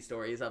of juicy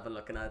stories I've been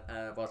looking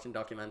at, watching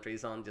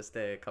documentaries on just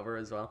to cover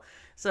as well.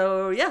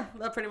 So yeah,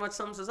 that pretty much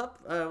sums us up.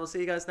 We'll see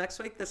you guys next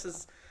week. This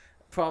is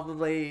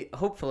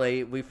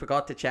hopefully we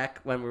forgot to check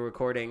when we're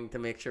recording to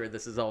make sure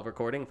this is all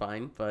recording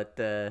fine, but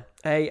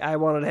I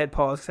wanted to hit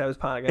pause because I was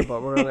panicking,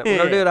 but we're gonna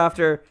do it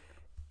after.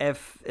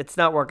 If it's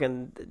not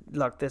working,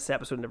 look, this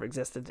episode never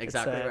existed.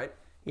 Exactly it's, right.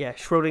 Yeah,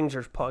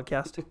 Schrodinger's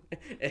podcast.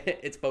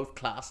 It's both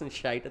class and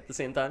shite at the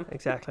same time.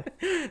 Exactly.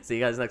 See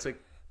you guys next week.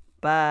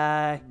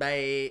 Bye.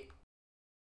 Bye.